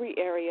in every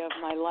area of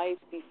my life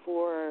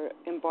before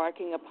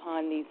embarking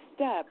upon these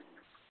steps,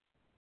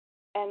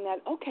 and that,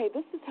 okay,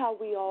 this is how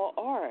we all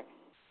are.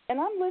 And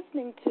I'm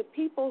listening to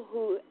people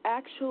who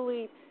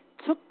actually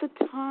took the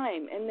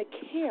time and the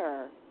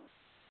care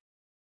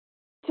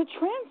to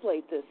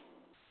translate this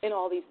in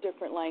all these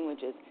different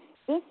languages.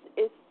 This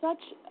is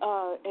such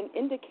an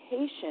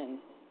indication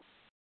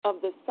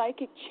of the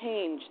psychic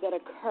change that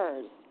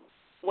occurs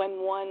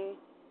when one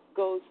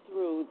goes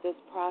through this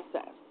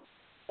process.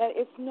 That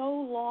it's no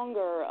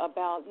longer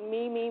about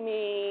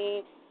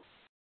me,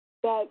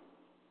 that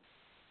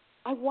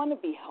I want to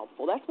be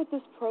helpful. That's what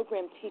this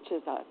program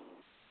teaches us.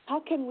 How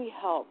can we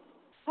help?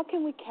 How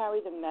can we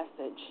carry the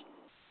message?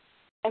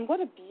 And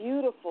what a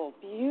beautiful,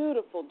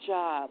 beautiful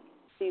job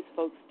these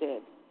folks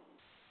did.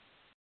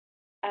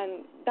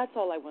 And that's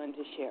all I wanted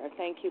to share.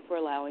 Thank you for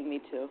allowing me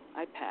to.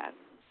 I pass.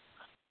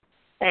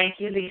 Thank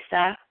you,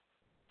 Lisa.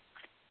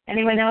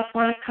 Anyone else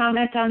want to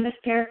comment on this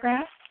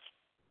paragraph?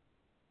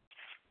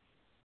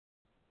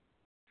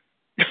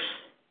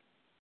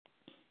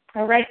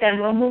 All right, then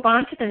we'll move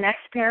on to the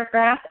next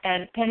paragraph.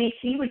 And Penny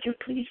C., would you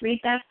please read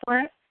that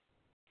for us?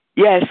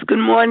 Yes, good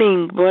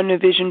morning. Morning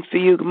Vision for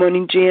you. Good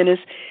morning, Janice.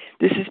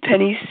 This is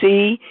Penny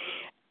C.,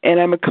 and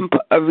I'm a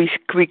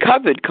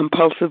recovered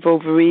compulsive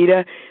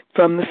overeater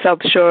from the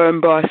South Shore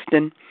in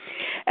Boston.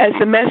 As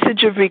the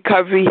message of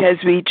recovery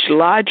has reached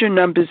larger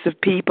numbers of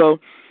people,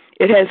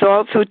 it has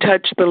also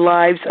touched the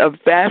lives of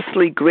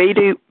vastly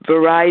greater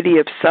variety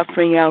of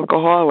suffering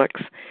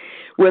alcoholics.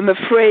 When the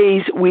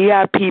phrase, "we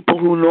are people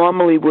who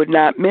normally would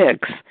not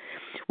mix,"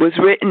 was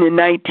written in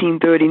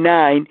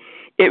 1939,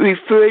 it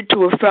referred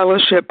to a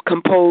fellowship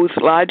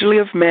composed largely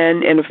of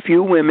men and a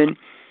few women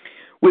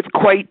with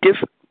quite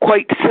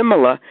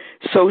similar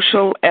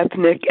social,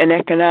 ethnic, and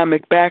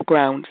economic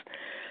backgrounds.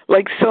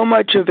 Like so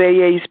much of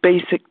AA's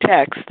basic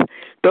text,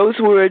 those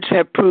words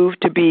have proved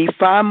to be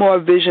far more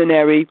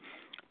visionary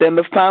than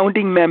the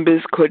founding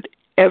members could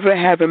ever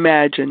have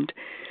imagined.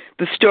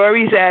 The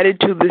stories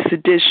added to this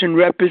edition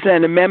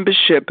represent a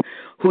membership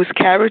whose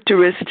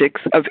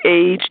characteristics of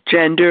age,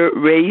 gender,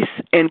 race,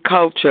 and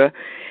culture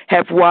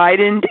have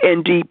widened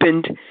and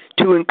deepened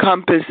to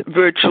encompass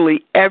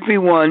virtually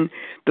everyone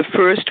the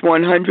first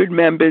 100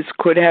 members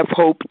could have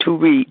hoped to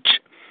reach.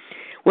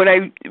 When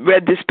I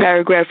read this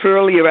paragraph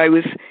earlier, I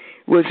was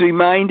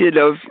reminded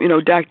of,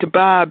 Dr.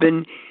 Bob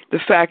and the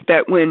fact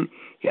that when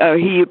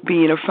he,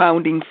 being a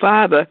founding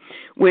father,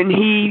 when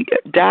he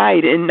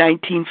died in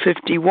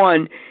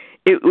 1951,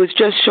 it was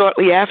just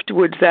shortly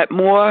afterwards that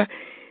more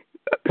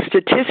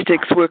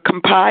statistics were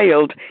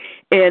compiled,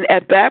 and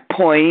at that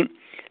point,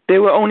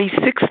 there were only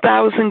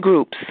 6,000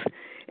 groups,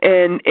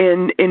 and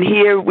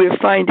here we're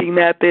finding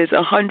that there's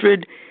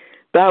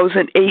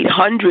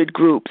 100,800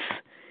 groups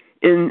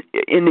in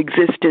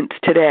existence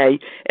today,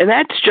 and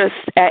that's just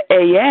at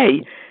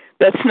AA.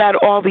 That's not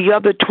all the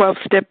other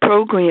 12-step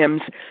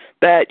programs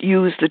that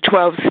use the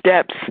 12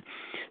 steps.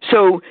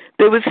 So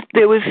there was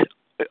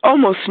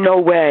almost no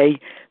way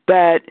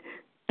that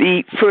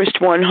the first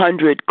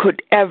 100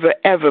 could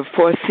ever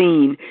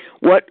foreseen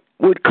what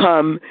would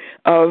come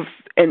of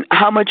and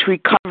how much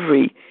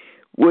recovery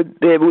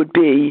there would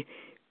be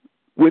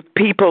with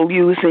people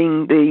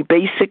using the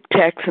basic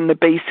text and the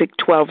basic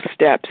 12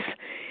 steps.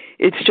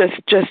 It's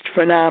just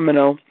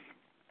phenomenal,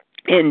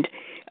 and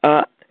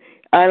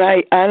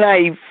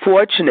I'm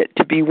fortunate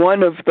to be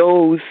one of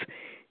those,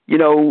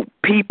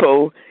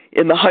 people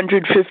in the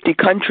 150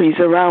 countries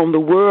around the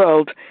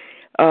world.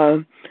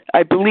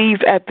 I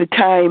believe at the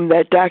time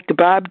that Dr.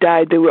 Bob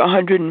died, there were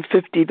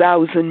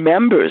 150,000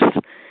 members,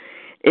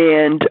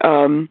 and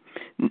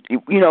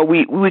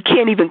we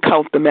can't even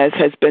count them, as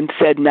has been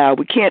said now.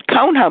 We can't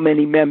count how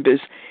many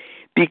members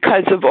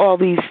because of all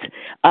these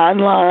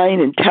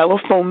online and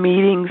telephone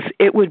meetings.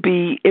 It would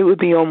be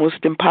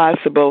almost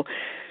impossible.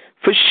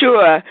 For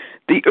sure,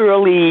 the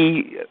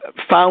early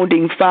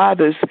founding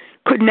fathers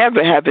could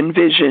never have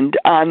envisioned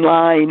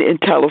online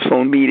and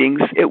telephone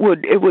meetings. It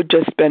would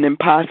just been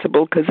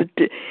impossible because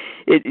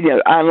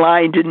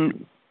online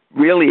didn't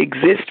really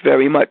exist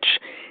very much,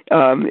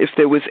 if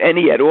there was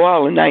any at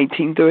all in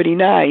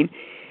 1939.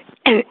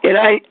 And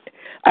I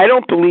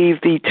don't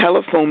believe the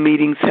telephone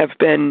meetings have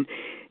been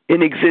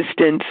in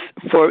existence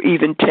for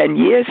even 10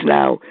 years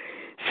now.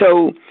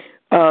 So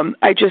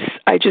I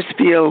just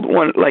feel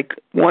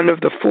one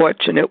of the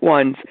fortunate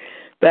ones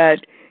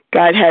that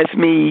God has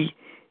me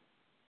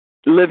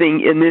living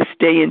in this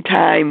day and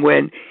time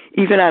when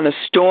even on a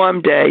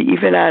storm day,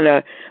 even on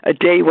a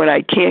day when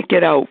I can't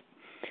get out,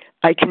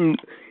 I can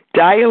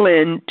dial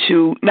in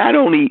to not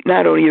only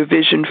a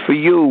Vision for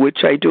You,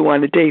 which I do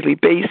on a daily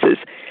basis,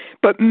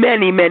 but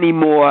many, many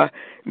more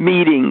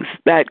meetings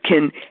that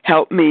can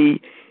help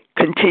me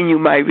continue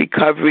my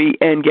recovery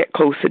and get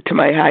closer to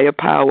my higher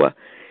power.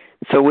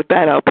 So with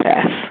that, I'll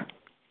pass.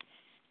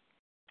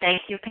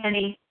 Thank you,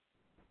 Penny.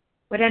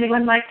 Would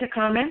anyone like to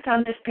comment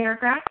on this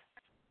paragraph?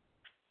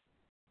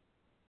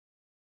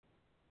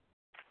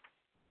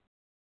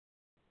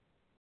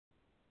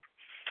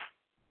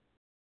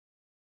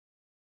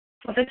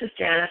 Well, this is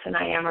Janice, and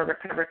I am a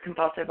recovered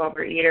compulsive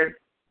overeater.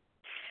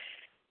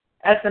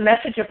 As the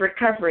message of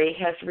recovery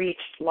has reached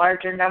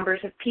larger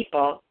numbers of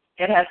people,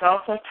 it has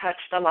also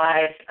touched the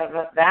lives of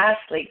a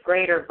vastly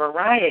greater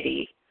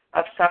variety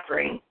of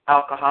suffering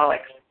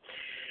alcoholics.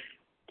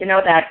 You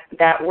know,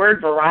 that word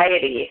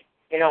variety,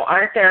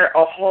 aren't there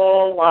a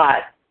whole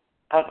lot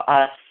of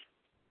us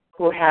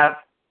who have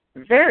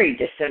very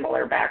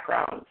dissimilar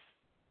backgrounds,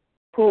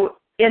 who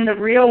in the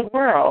real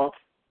world,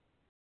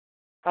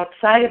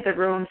 outside of the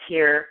rooms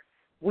here,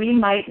 we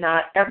might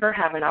not ever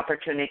have an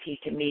opportunity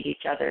to meet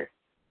each other,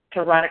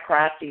 to run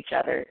across each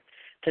other,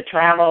 to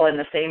travel in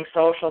the same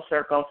social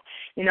circles,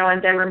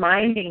 and they're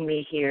reminding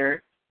me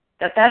here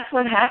that that's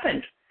what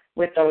happened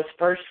with those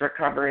first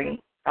recovering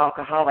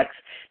alcoholics.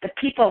 The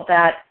people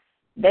that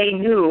they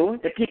knew,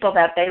 the people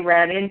that they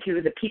ran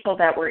into, the people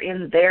that were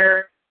in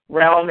their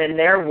realm, in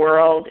their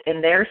world,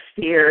 in their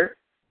sphere,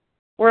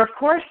 were of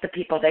course the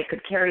people they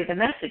could carry the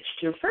message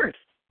to first.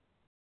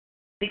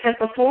 Because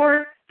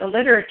before the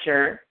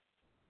literature,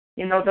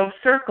 those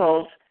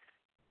circles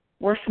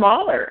were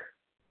smaller.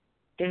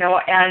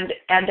 And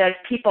as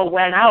people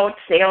went out,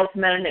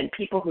 salesmen and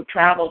people who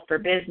traveled for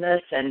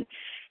business and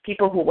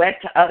people who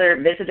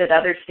visited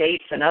other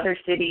states and other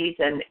cities,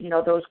 and,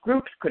 those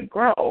groups could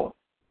grow.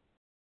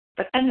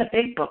 But then the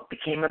big book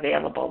became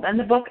available. Then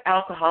the book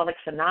Alcoholics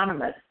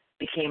Anonymous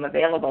became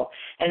available.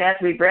 And as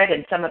we've read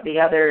in some of the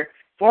other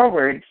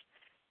forwards,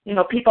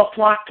 people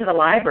flocked to the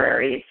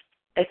libraries,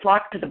 they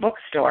flocked to the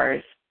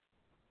bookstores,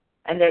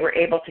 and they were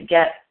able to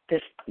get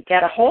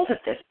a hold of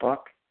this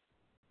book.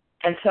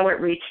 And so it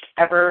reached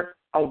ever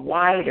a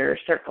wider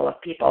circle of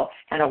people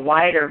and a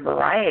wider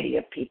variety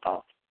of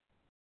people.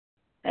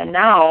 And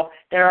now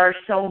there are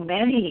so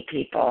many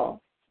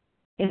people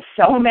in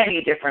so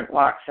many different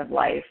walks of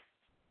life.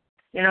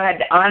 I had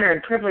the honor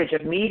and privilege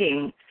of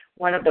meeting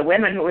one of the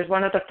women who was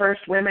one of the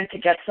first women to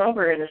get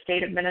sober in the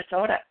state of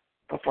Minnesota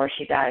before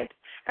she died.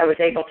 I was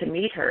able to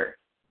meet her,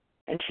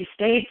 and she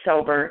stayed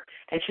sober,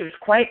 and she was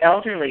quite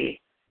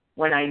elderly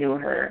when I knew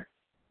her.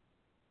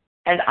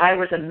 And I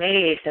was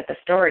amazed at the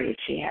stories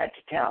she had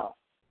to tell,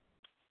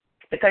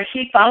 because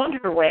she found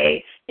her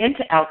way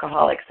into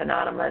Alcoholics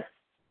Anonymous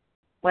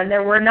when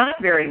there were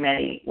not very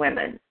many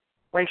women,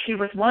 when she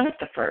was one of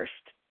the first.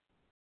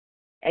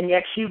 And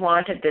yet she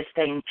wanted this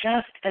thing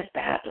just as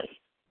badly,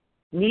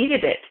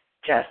 needed it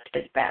just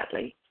as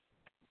badly.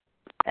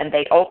 And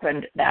they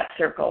opened that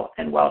circle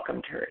and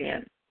welcomed her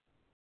in.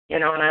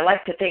 And I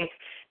like to think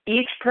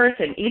each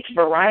person, each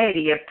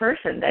variety of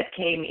person that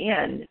came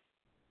in,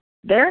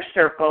 their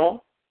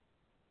circle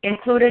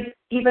included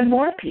even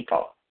more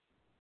people.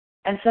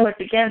 And so it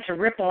began to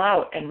ripple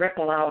out and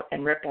ripple out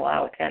and ripple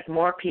out as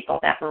more people,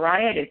 that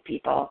variety of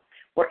people,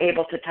 were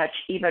able to touch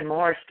even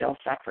more still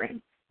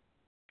suffering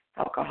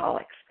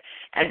alcoholics.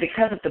 And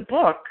because of the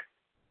book,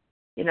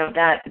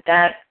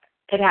 that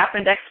it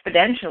happened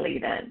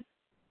exponentially then.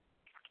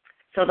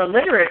 So the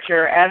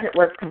literature, as it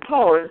was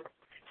composed,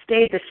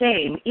 stayed the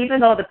same, even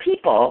though the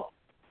people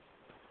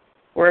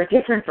were a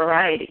different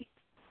variety.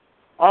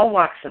 All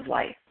walks of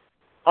life,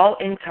 all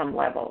income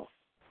levels,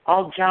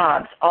 all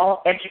jobs,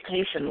 all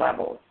education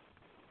levels,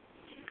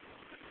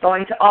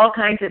 going to all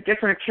kinds of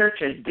different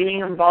churches, being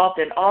involved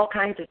in all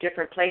kinds of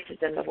different places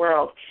in the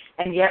world,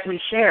 and yet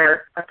we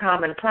share a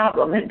common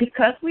problem. And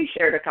because we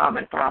shared a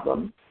common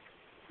problem,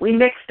 we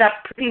mixed up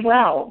pretty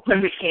well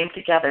when we came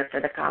together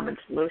for the common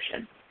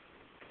solution.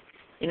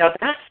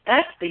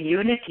 That's the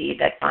unity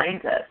that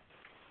binds us,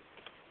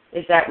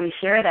 is that we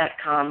share that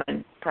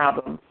common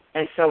problem,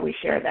 and so we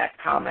share that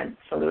common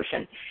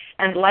solution.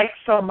 And like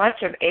so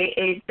much of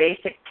AA's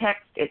basic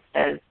text, it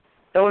says,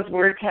 those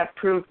words have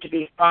proved to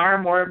be far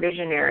more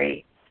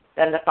visionary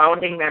than the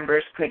founding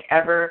members could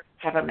ever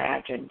have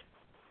imagined.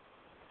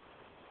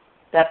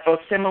 That those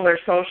similar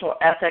social,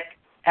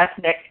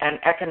 ethnic, and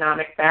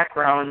economic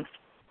backgrounds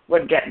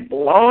would get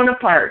blown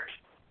apart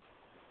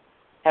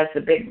as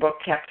the big book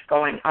kept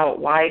going out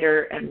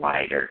wider and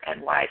wider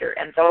and wider.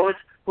 And those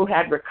who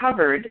had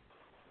recovered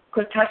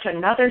could touch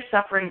another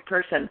suffering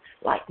person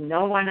like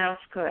no one else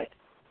could.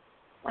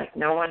 Like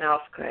no one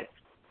else could.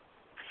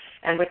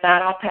 And with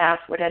that, I'll pass.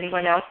 Would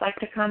anyone else like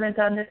to comment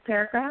on this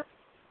paragraph?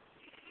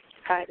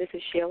 Hi, this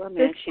is Sheila.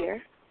 May I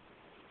share?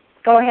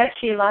 Go ahead,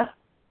 Sheila.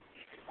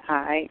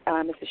 Hi,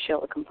 this is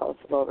Sheila,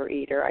 compulsive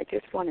overeater. I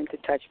just wanted to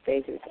touch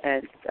bases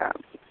and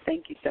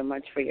thank you so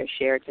much for your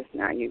share just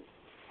now. You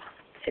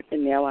hit the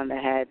nail on the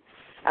head.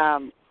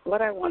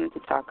 What I wanted to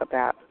talk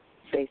about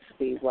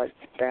basically was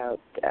about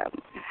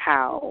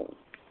how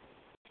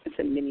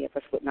so many of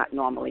us would not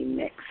normally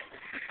mix.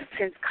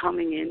 Since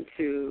coming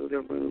into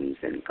the rooms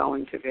and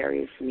going to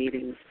various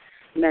meetings,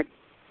 met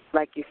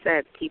like you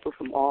said, people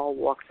from all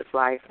walks of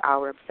life.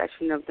 Our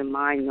obsession of the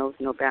mind knows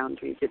no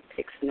boundaries. It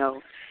picks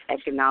no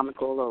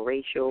economical or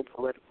racial,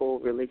 political,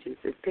 religious.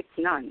 It picks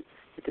none.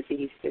 The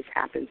disease just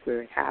happens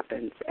where it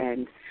happens.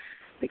 And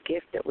the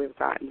gift that we've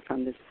gotten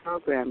from this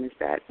program is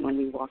that when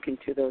we walk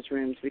into those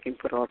rooms, we can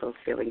put all those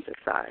feelings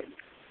aside.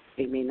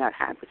 We may not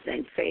have the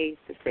same faith,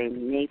 the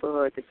same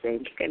neighborhood, the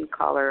same skin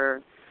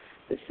color,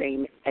 the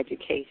same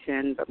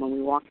education, but when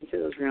we walk into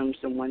those rooms,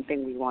 the one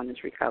thing we want is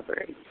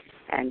recovery.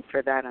 And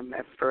for that, I'm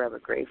forever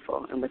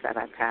grateful. And with that,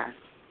 I pass.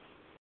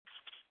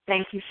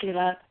 Thank you,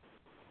 Sheila.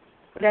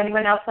 Would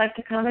anyone else like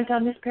to comment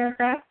on this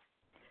paragraph?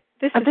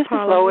 This is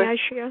Paula. May I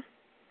share?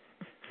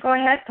 Go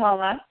ahead,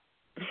 Paula.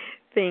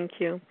 Thank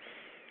you.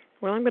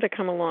 Well, I'm going to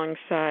come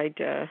alongside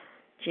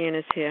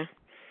Janice here.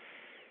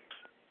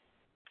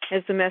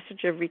 As the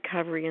message of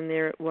recovery, and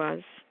there it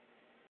was.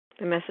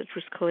 The message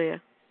was clear,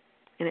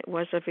 and it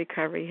was of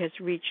recovery, has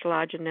reached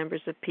larger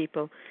numbers of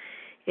people.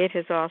 It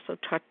has also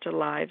touched the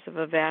lives of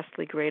a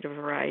vastly greater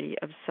variety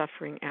of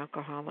suffering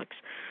alcoholics.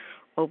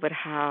 Oh, but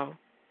how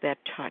that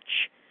touch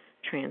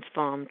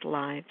transformed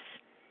lives.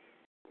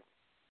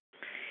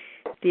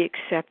 The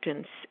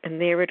acceptance,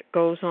 and there it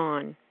goes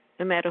on,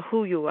 no matter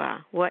who you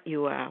are, what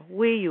you are,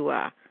 where you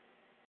are.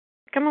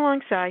 Come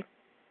alongside.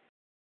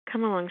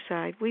 Come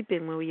alongside. We've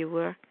been where you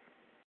were.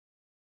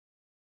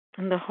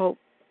 And the hope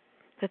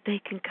that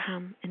they can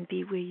come and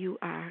be where you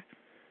are,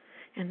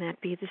 and that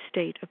be the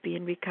state of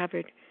being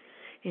recovered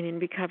and in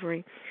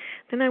recovery.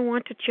 Then I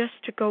want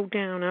to go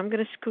down. I'm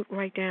going to scoot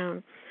right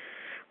down.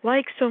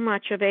 Like so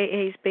much of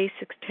AA's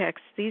basic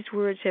text, these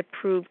words have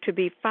proved to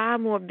be far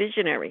more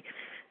visionary.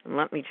 And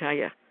let me tell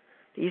you,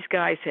 these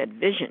guys had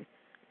vision.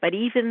 But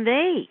even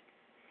they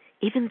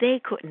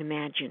couldn't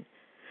imagine.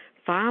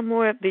 Far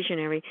more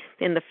visionary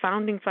than the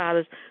founding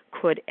fathers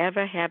could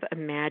ever have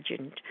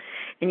imagined.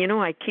 And,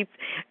 I keep,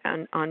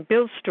 on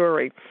Bill's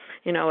story,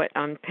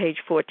 on page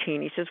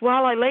 14, he says,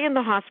 while I lay in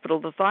the hospital,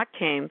 the thought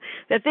came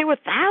that there were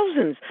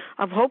thousands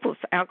of hopeless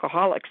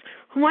alcoholics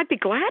who might be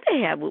glad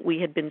to have what we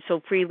had been so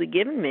freely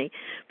given me.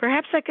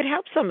 Perhaps I could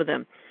help some of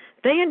them.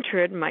 They, in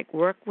turn, might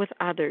work with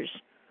others.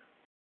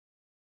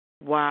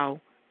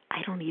 Wow,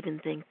 I don't even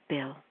think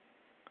Bill,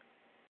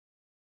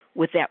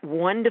 with that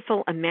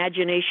wonderful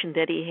imagination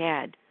that he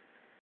had.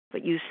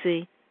 But you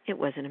see, it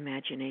wasn't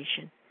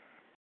imagination.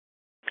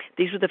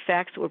 These were the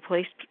facts that were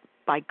placed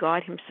by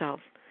God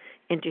himself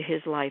into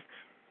his life.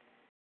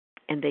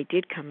 And they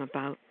did come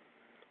about.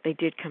 They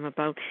did come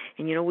about.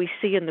 And, we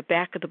see in the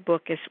back of the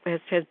book, as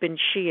has been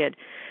shared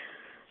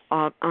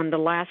on the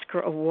Lasker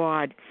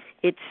Award,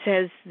 it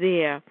says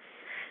there,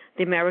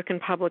 the American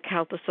Public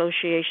Health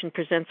Association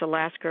presents a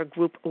Lasker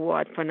Group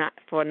Award for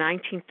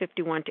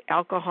 1951 to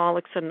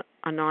Alcoholics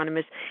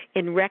Anonymous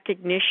in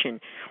recognition.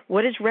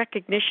 What does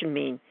recognition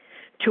mean?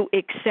 To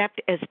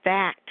accept as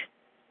fact.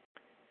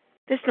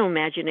 There's no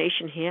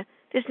imagination here.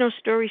 There's no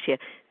stories here.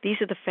 These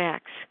are the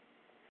facts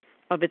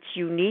of its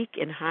unique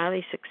and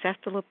highly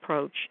successful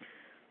approach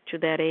to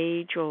that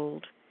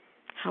age-old,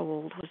 how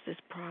old was this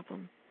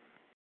problem?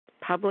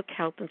 Public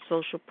health and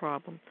social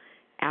problem,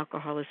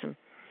 alcoholism.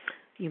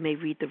 You may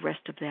read the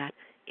rest of that.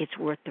 It's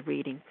worth the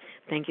reading.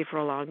 Thank you for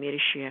allowing me to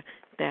share.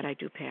 That I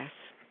do pass.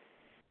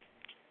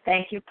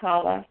 Thank you,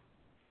 Paula.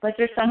 Was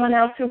there someone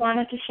else who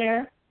wanted to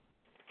share?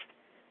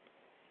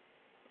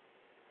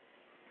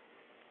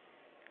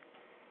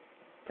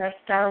 Press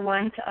star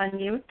 1 to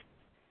unmute.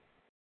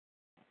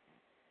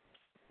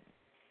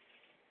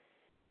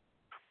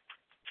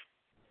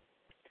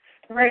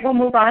 All right, we'll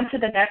move on to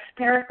the next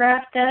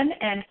paragraph then.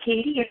 And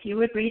Katie, if you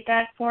would read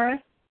that for us.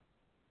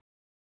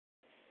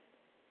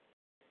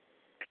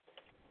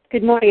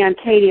 Good morning. I'm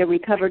Katie, a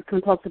recovered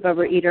compulsive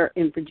overeater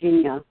in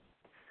Virginia.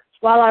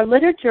 While our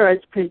literature has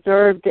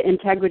preserved the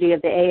integrity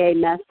of the AA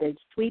message,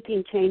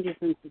 sweeping changes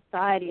in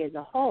society as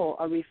a whole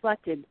are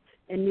reflected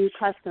in new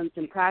customs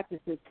and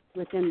practices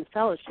within the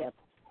fellowship.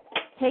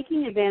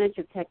 Taking advantage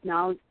of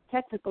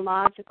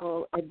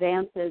technological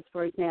advances,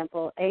 for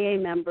example, AA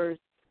members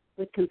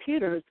with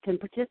computers can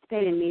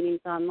participate in meetings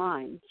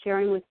online,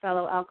 sharing with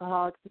fellow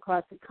alcoholics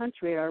across the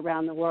country or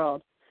around the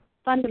world.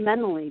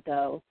 Fundamentally,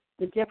 though,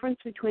 the difference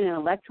between an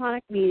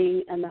electronic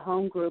meeting and the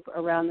home group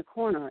around the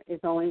corner is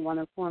only one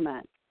of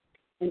format.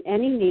 In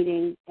any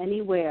meeting,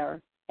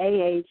 anywhere,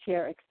 AAs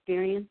share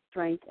experience,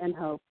 strength, and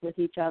hope with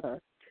each other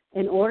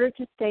in order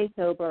to stay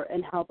sober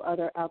and help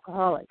other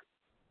alcoholics.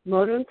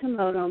 Modem to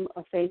modem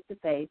or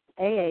face-to-face,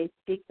 AAs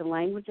speak the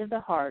language of the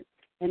heart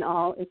in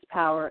all its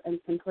power and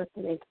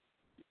simplicity.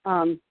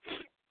 And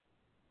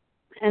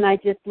I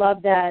just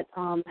love that.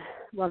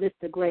 This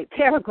is a great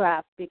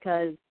paragraph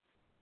because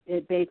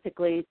it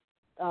basically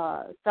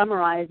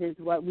summarizes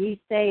what we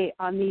say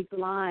on these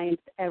lines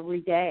every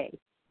day,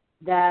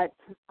 that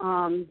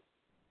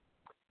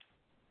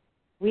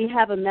we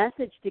have a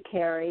message to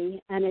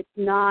carry, and it's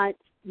not,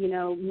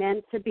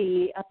 meant to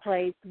be a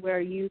place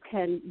where you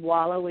can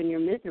wallow in your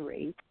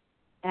misery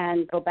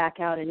and go back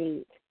out and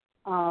eat.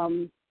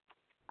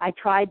 I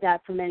tried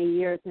that for many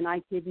years, and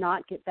I did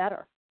not get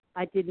better.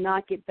 I did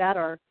not get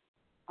better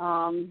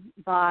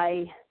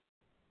by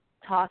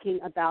talking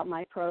about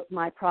my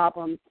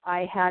problems,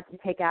 I had to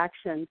take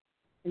action,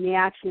 and the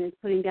action is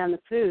putting down the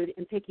food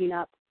and picking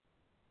up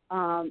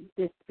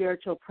this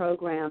spiritual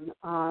program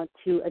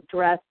to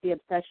address the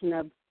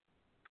obsession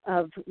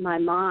of my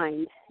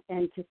mind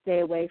and to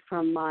stay away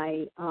from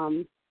my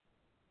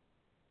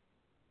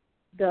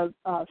the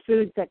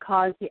foods that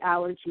cause the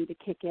allergy to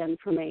kick in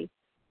for me.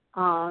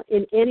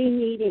 In any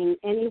meeting,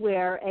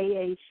 anywhere,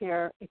 AA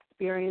share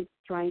experience,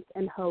 strength,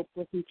 and hope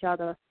with each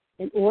other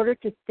in order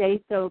to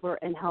stay sober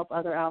and help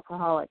other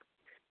alcoholics.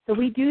 So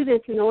we do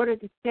this in order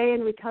to stay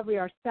in recovery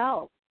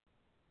ourselves,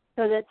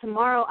 so that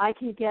tomorrow I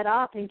can get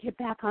up and get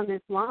back on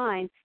this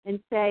line and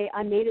say,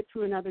 I made it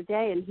through another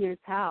day, and here's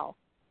how.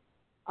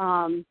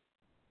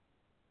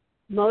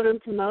 Modem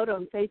to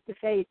modem, face to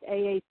face,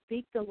 AA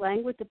speak the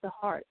language of the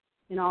heart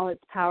in all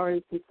its power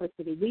and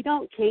simplicity. We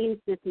don't change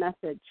this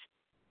message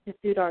to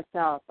suit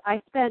ourselves.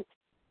 I spent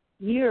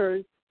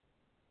years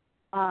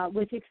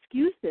with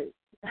excuses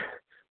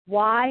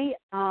why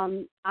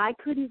I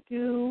couldn't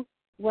do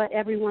what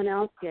everyone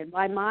else did,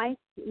 why my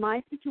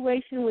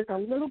situation was a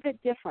little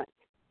bit different.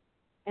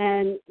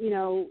 And,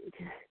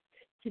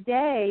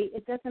 today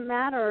it doesn't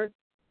matter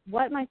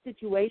what my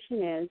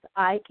situation is.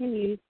 I can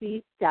use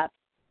these steps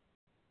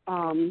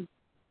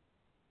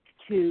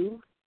to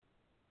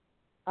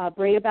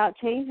bring about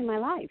change in my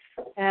life.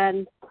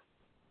 And,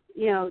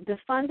 the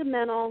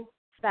fundamental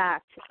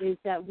fact is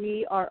that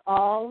we are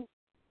all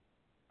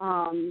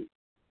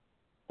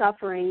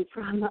suffering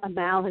from a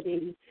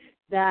malady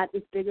that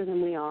is bigger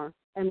than we are.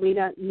 And we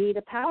don't need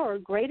a power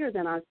greater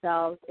than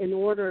ourselves in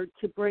order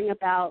to bring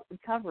about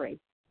recovery.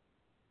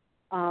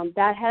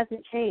 That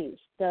hasn't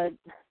changed. The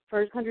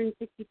first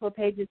 164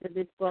 pages of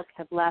this book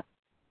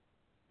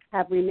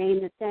have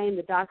remained the same.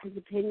 The doctor's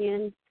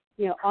opinion,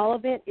 all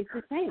of it is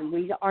the same.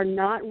 We are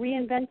not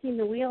reinventing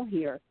the wheel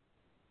here.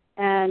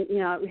 And,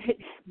 it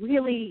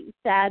really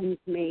saddens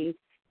me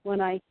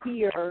when I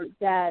hear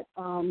that,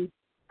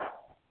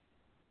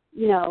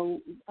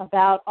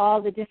 about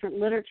all the different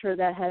literature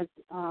that has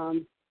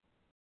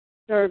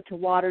served to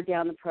water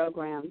down the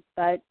program.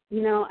 But,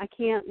 I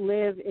can't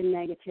live in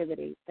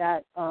negativity.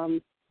 That's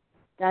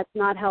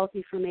not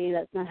healthy for me.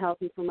 That's not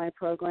healthy for my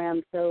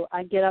program. So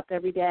I get up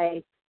every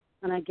day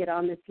and I get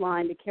on this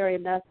line to carry a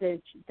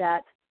message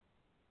that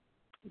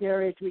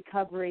there is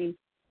recovery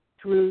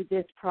through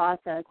this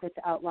process that's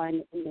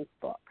outlined in this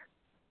book.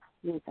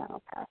 And with that,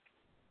 I'll pass.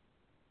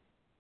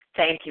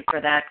 Thank you for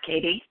that,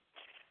 Katie.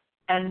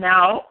 And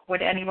now,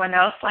 would anyone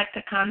else like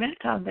to comment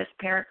on this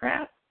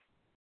paragraph?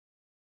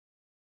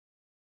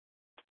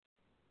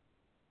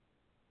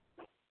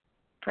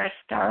 Press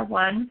star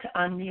 1 to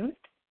unmute.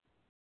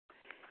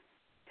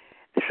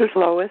 This is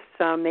Lois.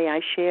 May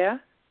I share?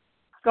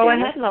 Go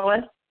ahead,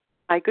 Lois.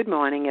 Hi, good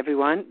morning,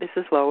 everyone. This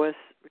is Lois,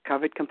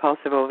 recovered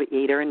compulsive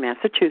overeater in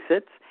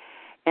Massachusetts.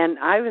 And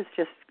I was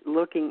just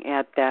looking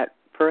at that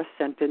first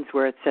sentence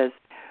where it says,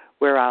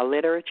 where our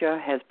literature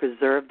has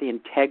preserved the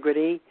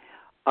integrity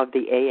of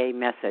the AA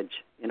message,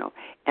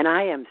 And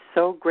I am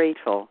so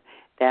grateful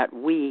that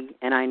we,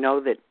 and I know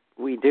that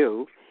we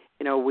do,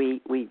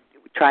 we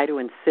try to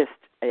insist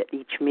at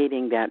each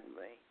meeting that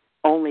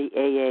only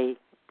AA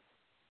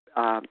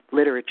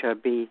literature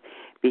be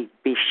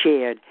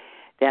shared.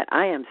 That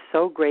I am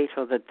so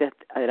grateful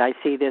that I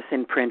see this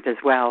in print as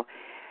well,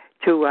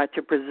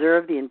 to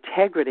preserve the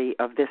integrity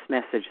of this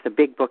message, the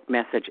big book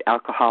message,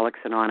 Alcoholics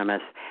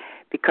Anonymous,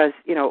 because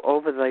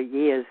over the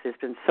years there's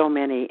been so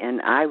many,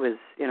 and I was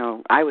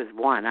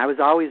one. I was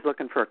always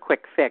looking for a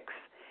quick fix,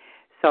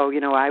 so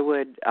I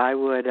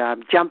would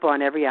jump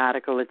on every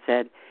article that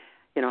said,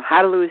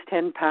 how to lose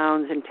 10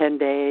 pounds in 10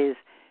 days.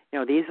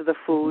 These are the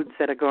foods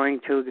that are going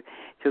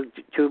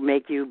to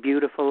make you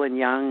beautiful and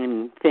young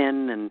and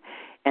thin,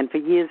 and for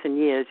years and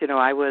years,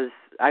 I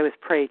was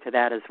prey to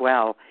that as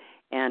well.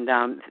 And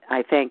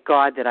I thank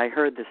God that I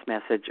heard this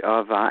message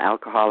of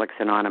Alcoholics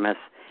Anonymous,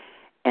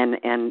 and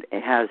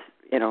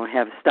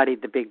have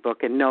studied the big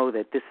book and know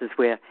that this is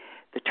where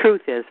the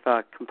truth is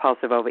for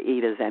compulsive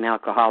overeaters and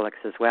alcoholics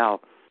as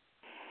well.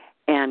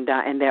 And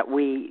that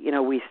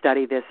we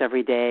study this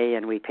every day,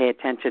 and we pay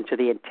attention to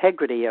the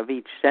integrity of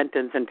each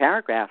sentence and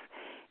paragraph.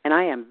 And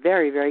I am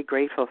very, very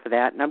grateful for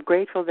that. And I'm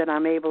grateful that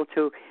I'm able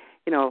to,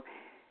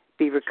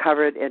 be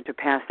recovered and to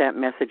pass that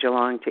message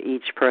along to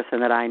each person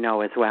that I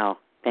know as well.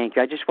 Thank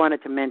you. I just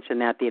wanted to mention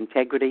that, the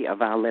integrity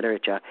of our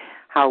literature,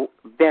 how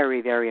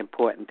very, very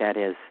important that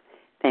is.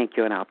 Thank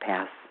you, and I'll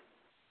pass.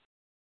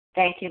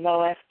 Thank you,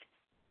 Lois.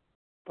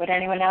 Would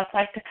anyone else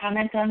like to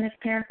comment on this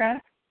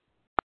paragraph?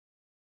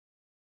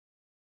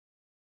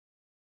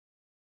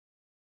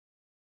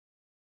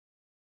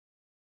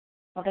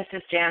 Well, this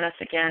is Janice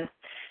again,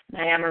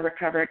 and I am a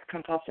recovered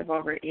compulsive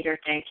overeater.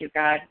 Thank you,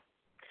 God.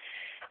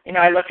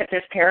 I look at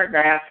this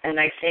paragraph and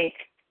I think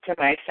to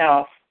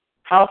myself,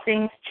 how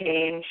things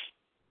change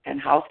and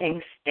how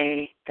things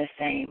stay the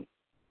same.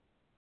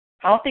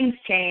 How things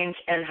change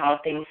and how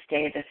things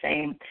stay the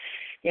same.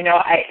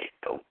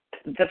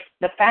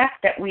 The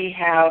fact that we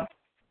have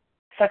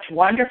such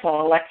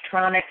wonderful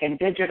electronic and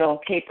digital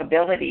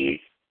capabilities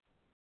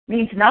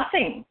means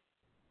nothing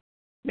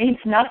means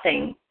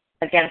nothing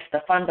against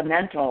the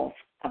fundamentals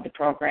of the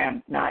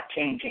program not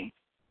changing.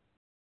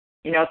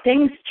 You know,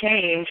 things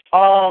change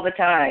all the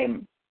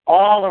time,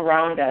 all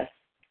around us.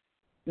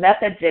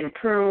 Methods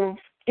improve.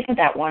 Isn't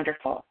that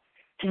wonderful?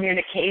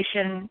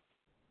 Communication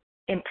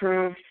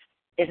improves.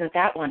 Isn't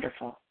that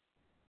wonderful?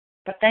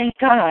 But thank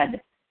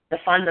God the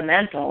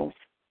fundamentals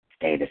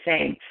stay the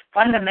same.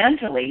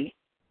 Fundamentally,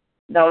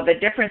 though, the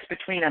difference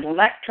between an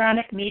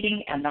electronic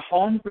meeting and the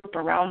home group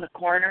around the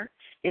corner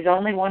is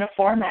only one of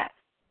format.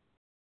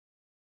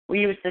 We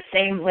use the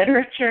same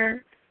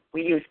literature.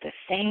 We use the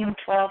same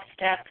 12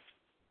 steps.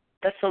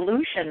 The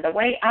solution, the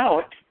way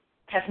out,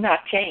 has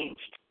not changed.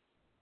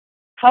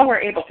 How we're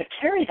able to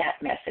carry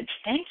that message,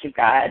 thank you,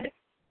 God,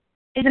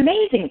 is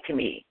amazing to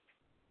me.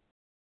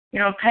 You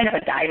know, I'm kind of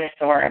a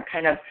dinosaur.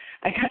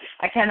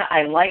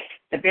 I like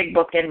the big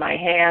book in my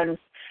hands.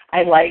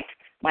 I like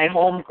my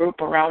home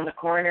group around the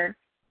corner.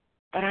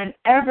 But I'm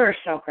ever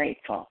so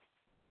grateful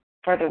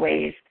for the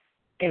ways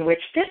in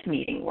which this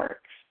meeting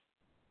works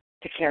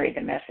to carry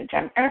the message.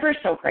 I'm ever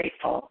so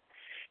grateful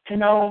to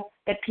know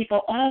that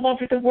people all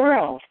over the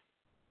world,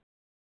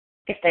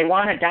 if they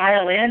want to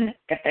dial in,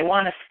 if they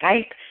want to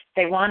Skype, if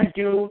they want to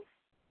do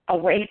a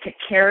way to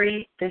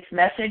carry this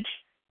message,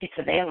 it's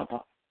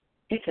available.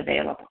 It's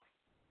available.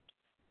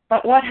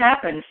 But what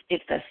happens is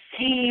the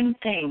same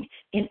thing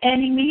in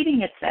any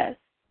meeting, it says.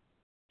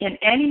 In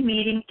any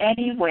meeting,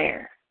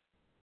 anywhere,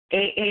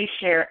 AA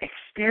share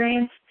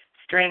experience,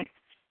 strength,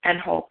 and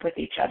hope with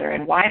each other.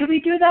 And why do we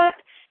do that?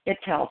 It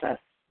tells us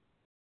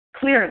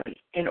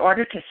clearly, in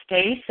order to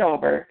stay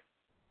sober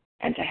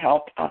and to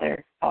help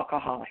other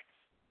alcoholics.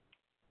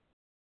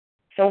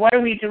 So what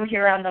do we do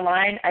here on the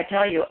line? I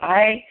tell you,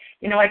 I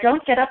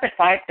don't get up at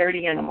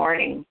 5:30 in the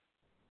morning.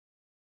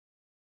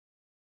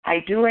 I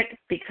do it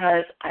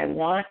because I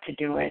want to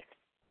do it.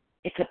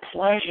 It's a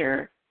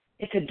pleasure.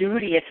 It's a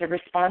duty. It's a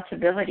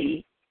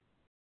responsibility.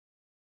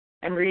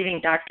 I'm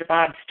reading Dr.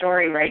 Bob's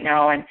story right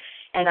now, and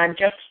I'm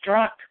just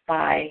struck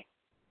by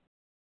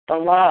the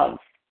love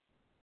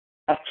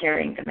of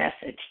carrying the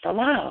message,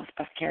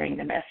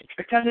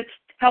 because it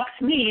helps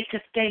me to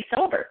stay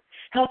sober,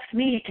 helps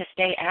me to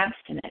stay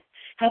abstinent,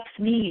 helps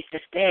me to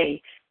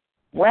stay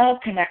well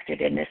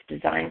connected in this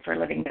design for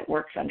living that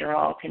works under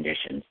all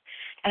conditions,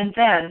 and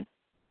then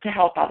to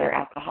help other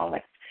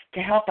alcoholics, to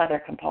help other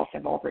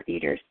compulsive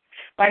overeaters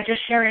by just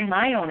sharing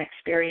my own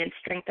experience,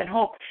 strength, and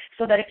hope,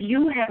 so that if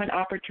you have an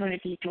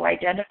opportunity to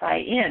identify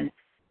in,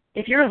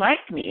 if you're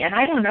like me, and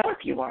I don't know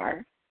if you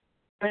are,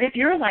 but if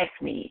you're like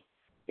me,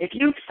 if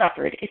you've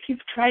suffered, if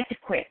you've tried to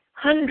quit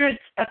hundreds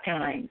of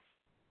times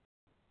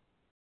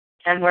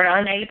and were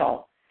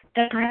unable,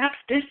 then perhaps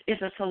this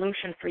is a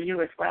solution for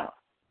you as well.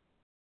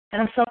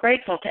 And I'm so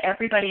grateful to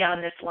everybody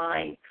on this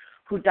line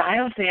who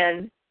dials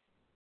in,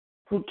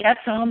 who gets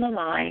on the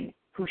line,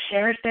 who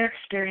shares their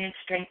experience,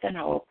 strength, and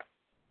hope,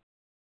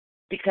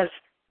 because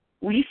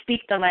we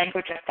speak the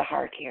language of the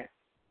heart here.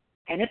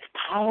 And it's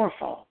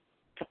powerful.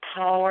 It's a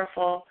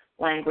powerful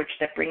language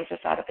that brings us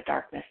out of the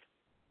darkness.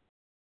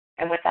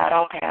 And with that,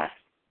 I'll pass.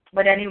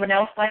 Would anyone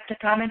else like to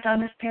comment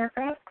on this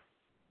paragraph?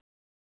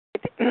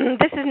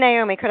 This is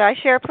Naomi. Could I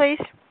share, please?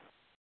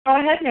 Go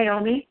ahead,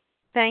 Naomi.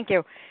 Thank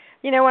you.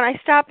 You know, when I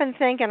stop and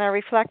think and I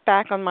reflect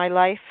back on my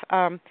life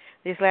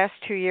these last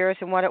 2 years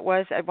and what it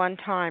was at one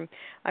time,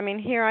 I mean,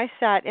 here I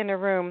sat in a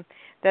room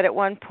that at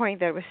one point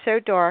that was so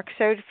dark,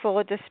 so full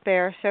of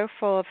despair, so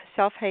full of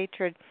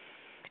self-hatred,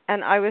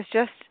 and I was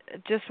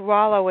just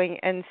wallowing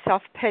in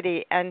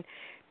self-pity. And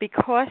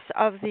because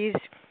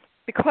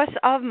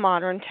of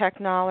modern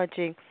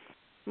technology,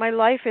 my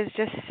life is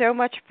just so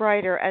much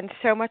brighter and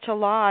so much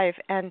alive,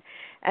 and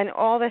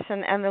all this,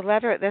 and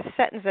the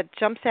sentence that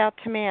jumps out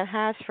to me and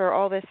has for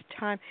all this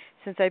time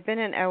since I've been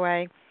in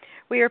OA,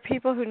 we are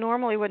people who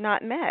normally would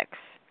not mix.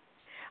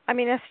 I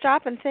mean, I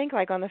stop and think,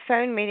 like on the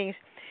phone meetings,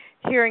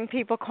 hearing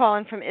people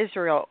calling from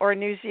Israel or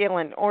New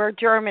Zealand or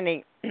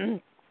Germany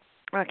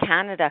or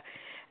Canada,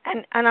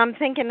 and I'm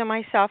thinking to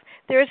myself,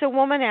 there's a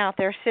woman out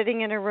there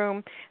sitting in a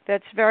room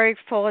that's very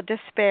full of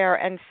despair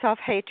and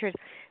self-hatred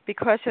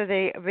because of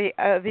the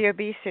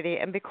obesity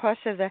and because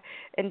of the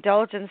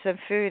indulgence in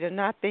food and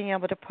not being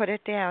able to put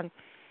it down.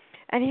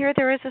 And here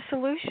there is a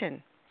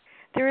solution.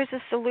 There is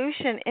a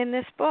solution in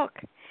this book.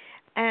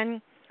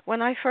 And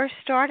when I first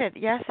started,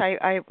 yes,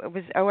 I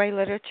was OA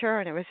literature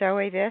and it was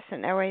OA this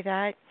and OA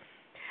that.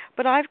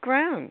 But I've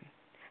grown.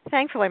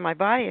 Thankfully, my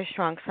body has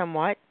shrunk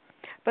somewhat.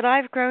 But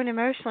I've grown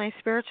emotionally,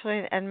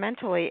 spiritually, and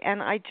mentally.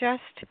 And I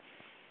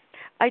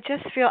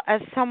just feel,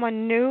 as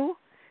someone new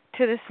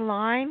to this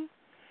line,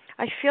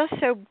 I feel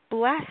so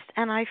blessed,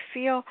 and I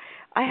feel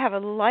I have a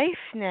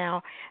life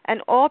now,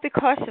 and all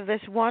because of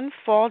this one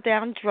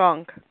fall-down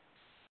drunk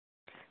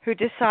who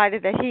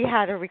decided that he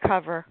had to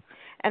recover.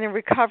 And in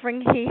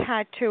recovering, he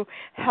had to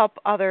help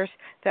others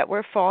that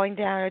were falling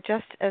down or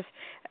just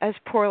as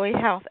poorly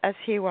health as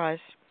he was.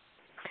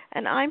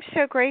 And I'm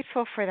so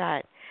grateful for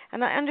that.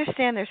 And I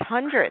understand there's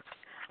hundreds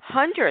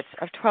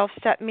of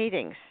 12-step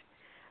meetings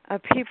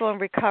of people in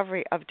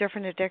recovery of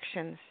different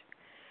addictions.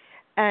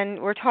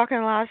 And we're talking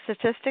a lot of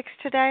statistics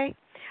today.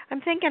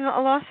 I'm thinking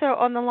also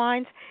on the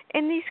lines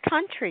in these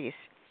countries.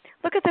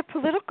 Look at the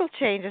political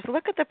changes.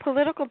 Look at the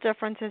political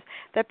differences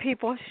that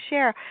people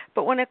share.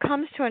 But when it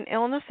comes to an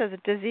illness or a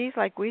disease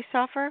like we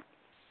suffer,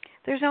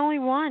 there's only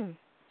one.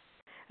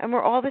 And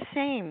we're all the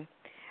same.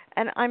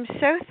 And I'm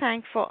so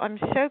thankful, I'm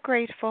so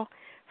grateful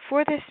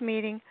for this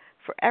meeting,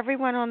 for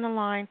everyone on the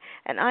line.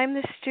 And I'm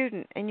the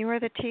student, and you are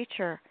the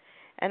teacher.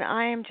 And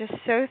I am just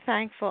so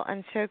thankful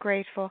and so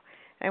grateful.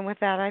 And with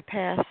that, I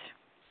pass.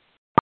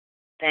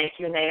 Thank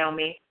you,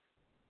 Naomi.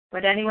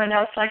 Would anyone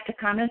else like to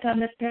comment on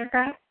this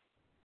paragraph?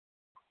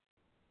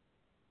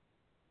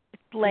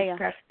 Leah.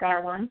 Press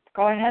star 1.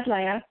 Go ahead,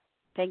 Leah.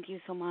 Thank you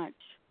so much.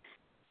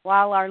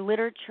 While our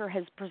literature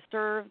has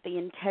preserved the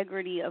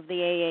integrity of the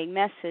AA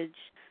message,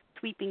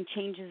 sweeping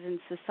changes in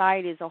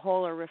society as a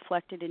whole are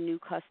reflected in new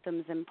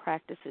customs and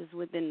practices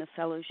within the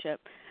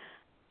fellowship.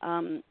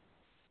 The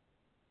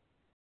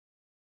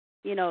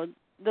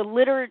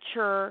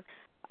literature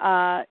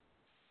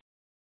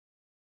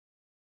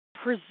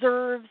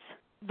preserves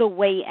the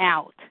way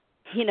out,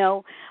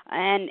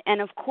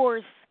 and of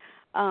course,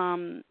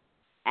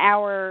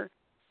 our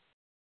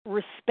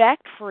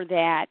respect for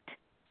that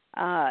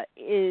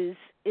is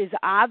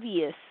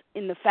obvious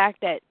in the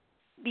fact that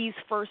these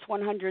first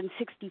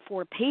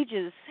 164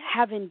 pages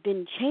haven't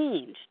been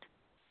changed.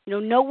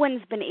 No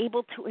one's been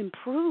able to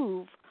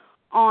improve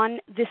on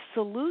this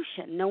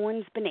solution. No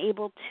one's been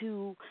able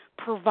to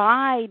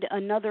provide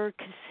another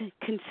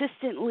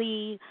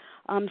consistently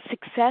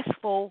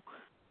successful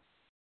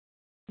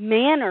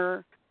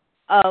manner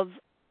of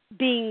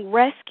being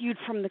rescued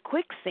from the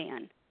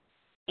quicksand.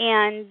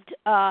 And,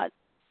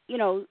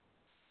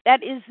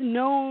 that is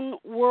known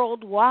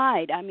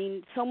worldwide. I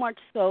mean, so much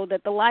so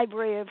that the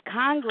Library of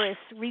Congress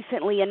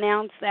recently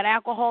announced that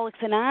Alcoholics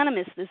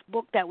Anonymous, this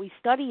book that we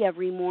study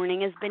every morning,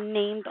 has been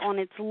named on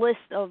its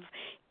list of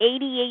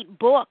 88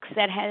 books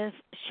that have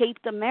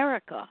shaped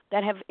America,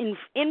 that have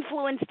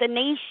influenced the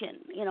nation,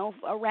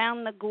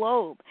 around the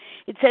globe.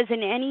 It says,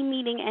 in any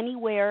meeting,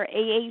 anywhere,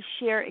 AAs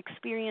share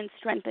experience,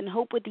 strength, and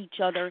hope with each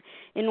other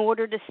in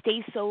order to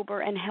stay sober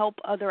and help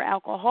other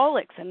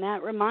alcoholics. And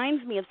that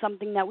reminds me of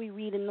something that we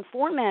read in the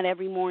format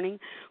every morning,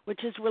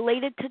 which is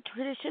related to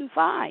Tradition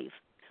 5,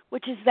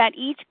 which is that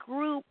each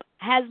group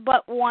has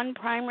but one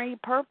primary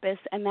purpose,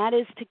 and that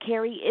is to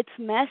carry its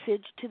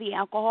message to the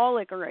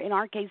alcoholic, or in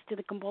our case, to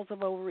the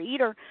compulsive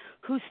overeater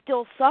who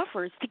still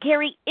suffers, to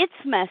carry its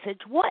message.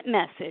 What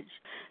message?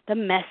 The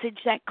message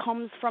that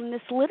comes from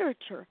this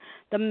literature,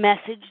 the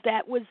message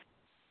that was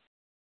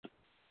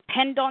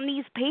penned on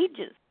these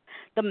pages,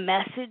 the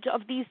message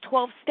of these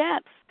 12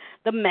 steps,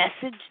 the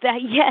message that,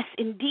 yes,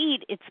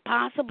 indeed, it's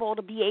possible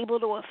to be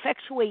able to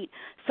effectuate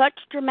such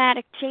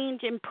dramatic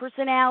change in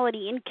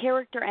personality, in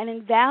character, and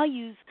in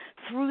values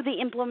through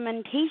the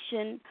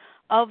implementation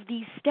of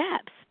these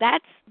steps.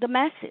 That's the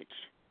message.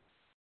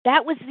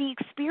 That was the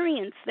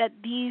experience that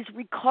these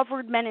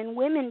recovered men and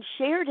women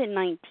shared in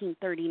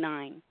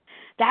 1939.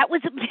 That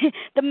was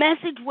the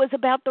message was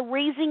about the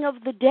raising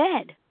of the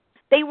dead.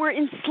 They were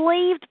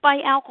enslaved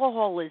by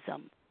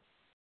alcoholism.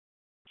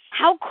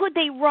 How could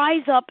they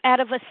rise up out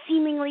of a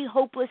seemingly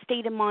hopeless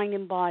state of mind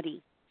and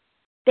body?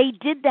 They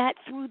did that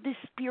through this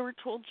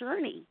spiritual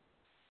journey.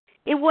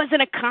 It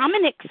wasn't a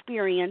common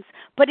experience,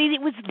 but it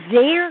was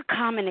their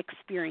common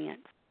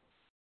experience.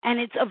 And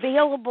it's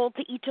available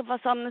to each of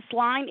us on this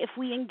line if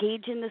we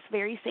engage in this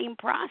very same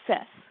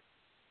process.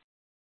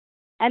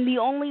 And the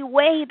only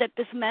way that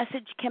this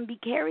message can be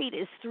carried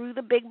is through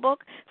the big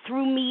book,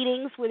 through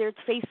meetings, whether it's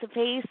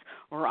face-to-face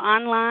or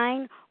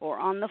online or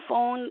on the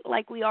phone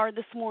like we are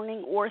this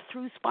morning, or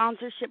through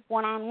sponsorship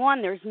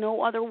one-on-one. There's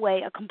no other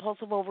way a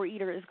compulsive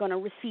overeater is going to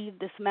receive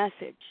this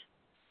message.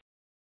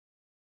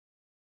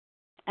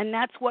 And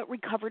that's what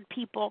recovered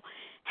people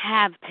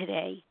have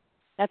today.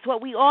 That's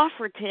what we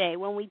offer today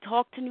when we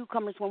talk to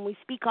newcomers, when we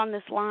speak on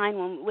this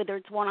line, whether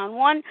it's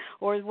one-on-one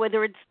or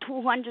whether it's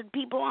 200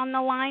 people on the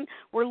line.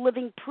 We're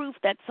living proof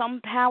that some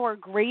power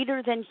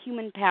greater than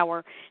human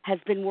power has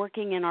been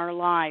working in our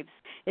lives.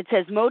 It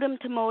says modem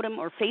to modem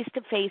or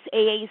face-to-face,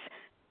 AAs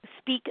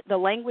speak the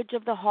language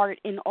of the heart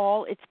in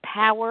all its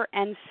power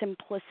and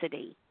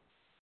simplicity.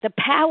 The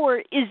power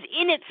is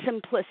in its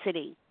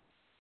simplicity.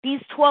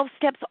 These 12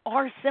 steps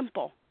are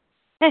simple.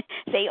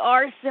 They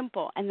are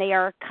simple, and they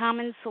are a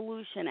common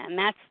solution, and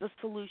that's the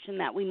solution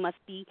that we must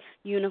be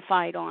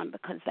unified on,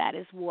 because that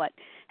is what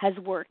has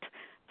worked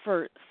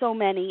for so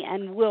many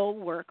and will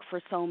work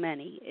for so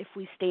many if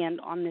we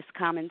stand on this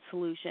common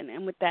solution.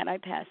 And with that, I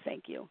pass.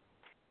 Thank you.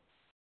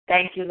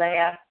 Thank you,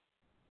 Leah.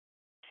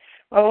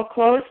 Well, we'll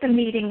close the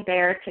meeting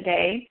there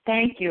today.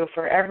 Thank you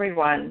for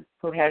everyone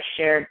who has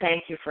shared.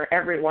 Thank you for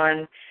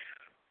everyone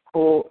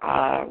who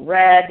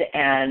read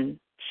and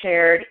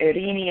shared,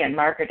 Irini and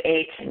Margaret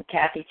H. and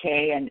Kathy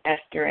K. and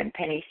Esther and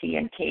Penny C.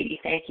 and Katie.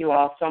 Thank you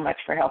all so much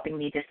for helping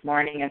me this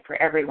morning and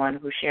for everyone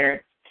who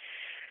shared.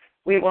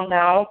 We will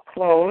now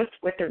close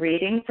with the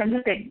reading from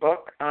the Big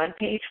Book on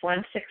page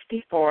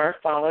 164,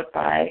 followed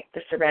by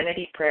the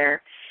Serenity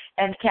Prayer.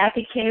 And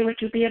Kathy K., would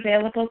you be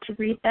available to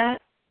read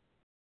that?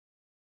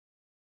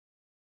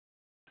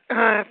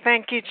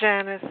 Thank you,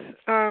 Janice.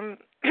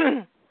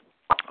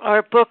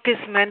 Our book is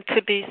meant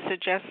to be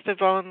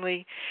suggestive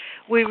only.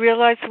 We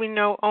realize we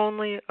know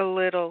only a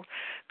little.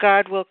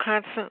 God will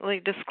constantly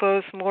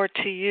disclose more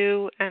to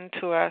you and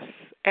to us.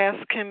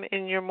 Ask Him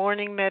in your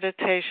morning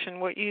meditation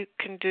what you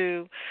can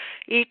do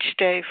each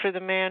day for the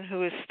man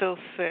who is still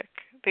sick.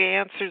 The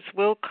answers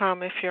will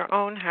come if your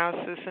own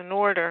house is in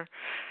order.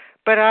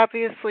 But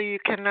obviously you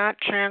cannot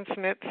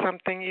transmit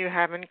something you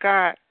haven't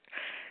got.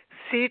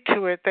 See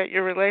to it that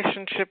your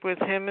relationship with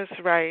Him is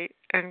right,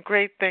 and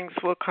great things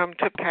will come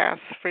to pass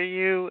for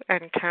you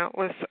and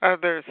countless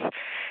others.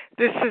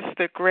 This is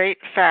the great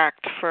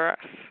fact for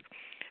us.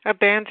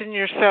 Abandon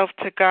yourself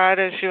to God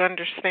as you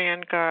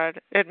understand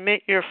God.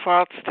 Admit your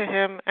faults to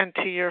Him and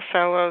to your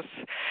fellows.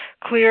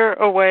 Clear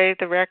away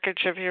the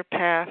wreckage of your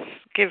past.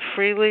 Give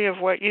freely of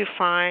what you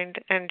find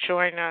and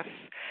join us.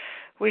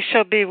 We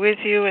shall be with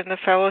you in the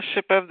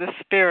fellowship of the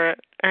Spirit,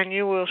 and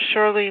you will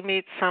surely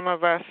meet some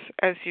of us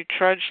as you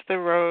trudge the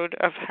road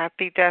of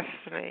happy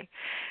destiny.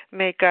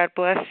 May God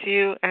bless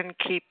you and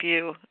keep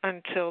you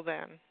until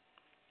then.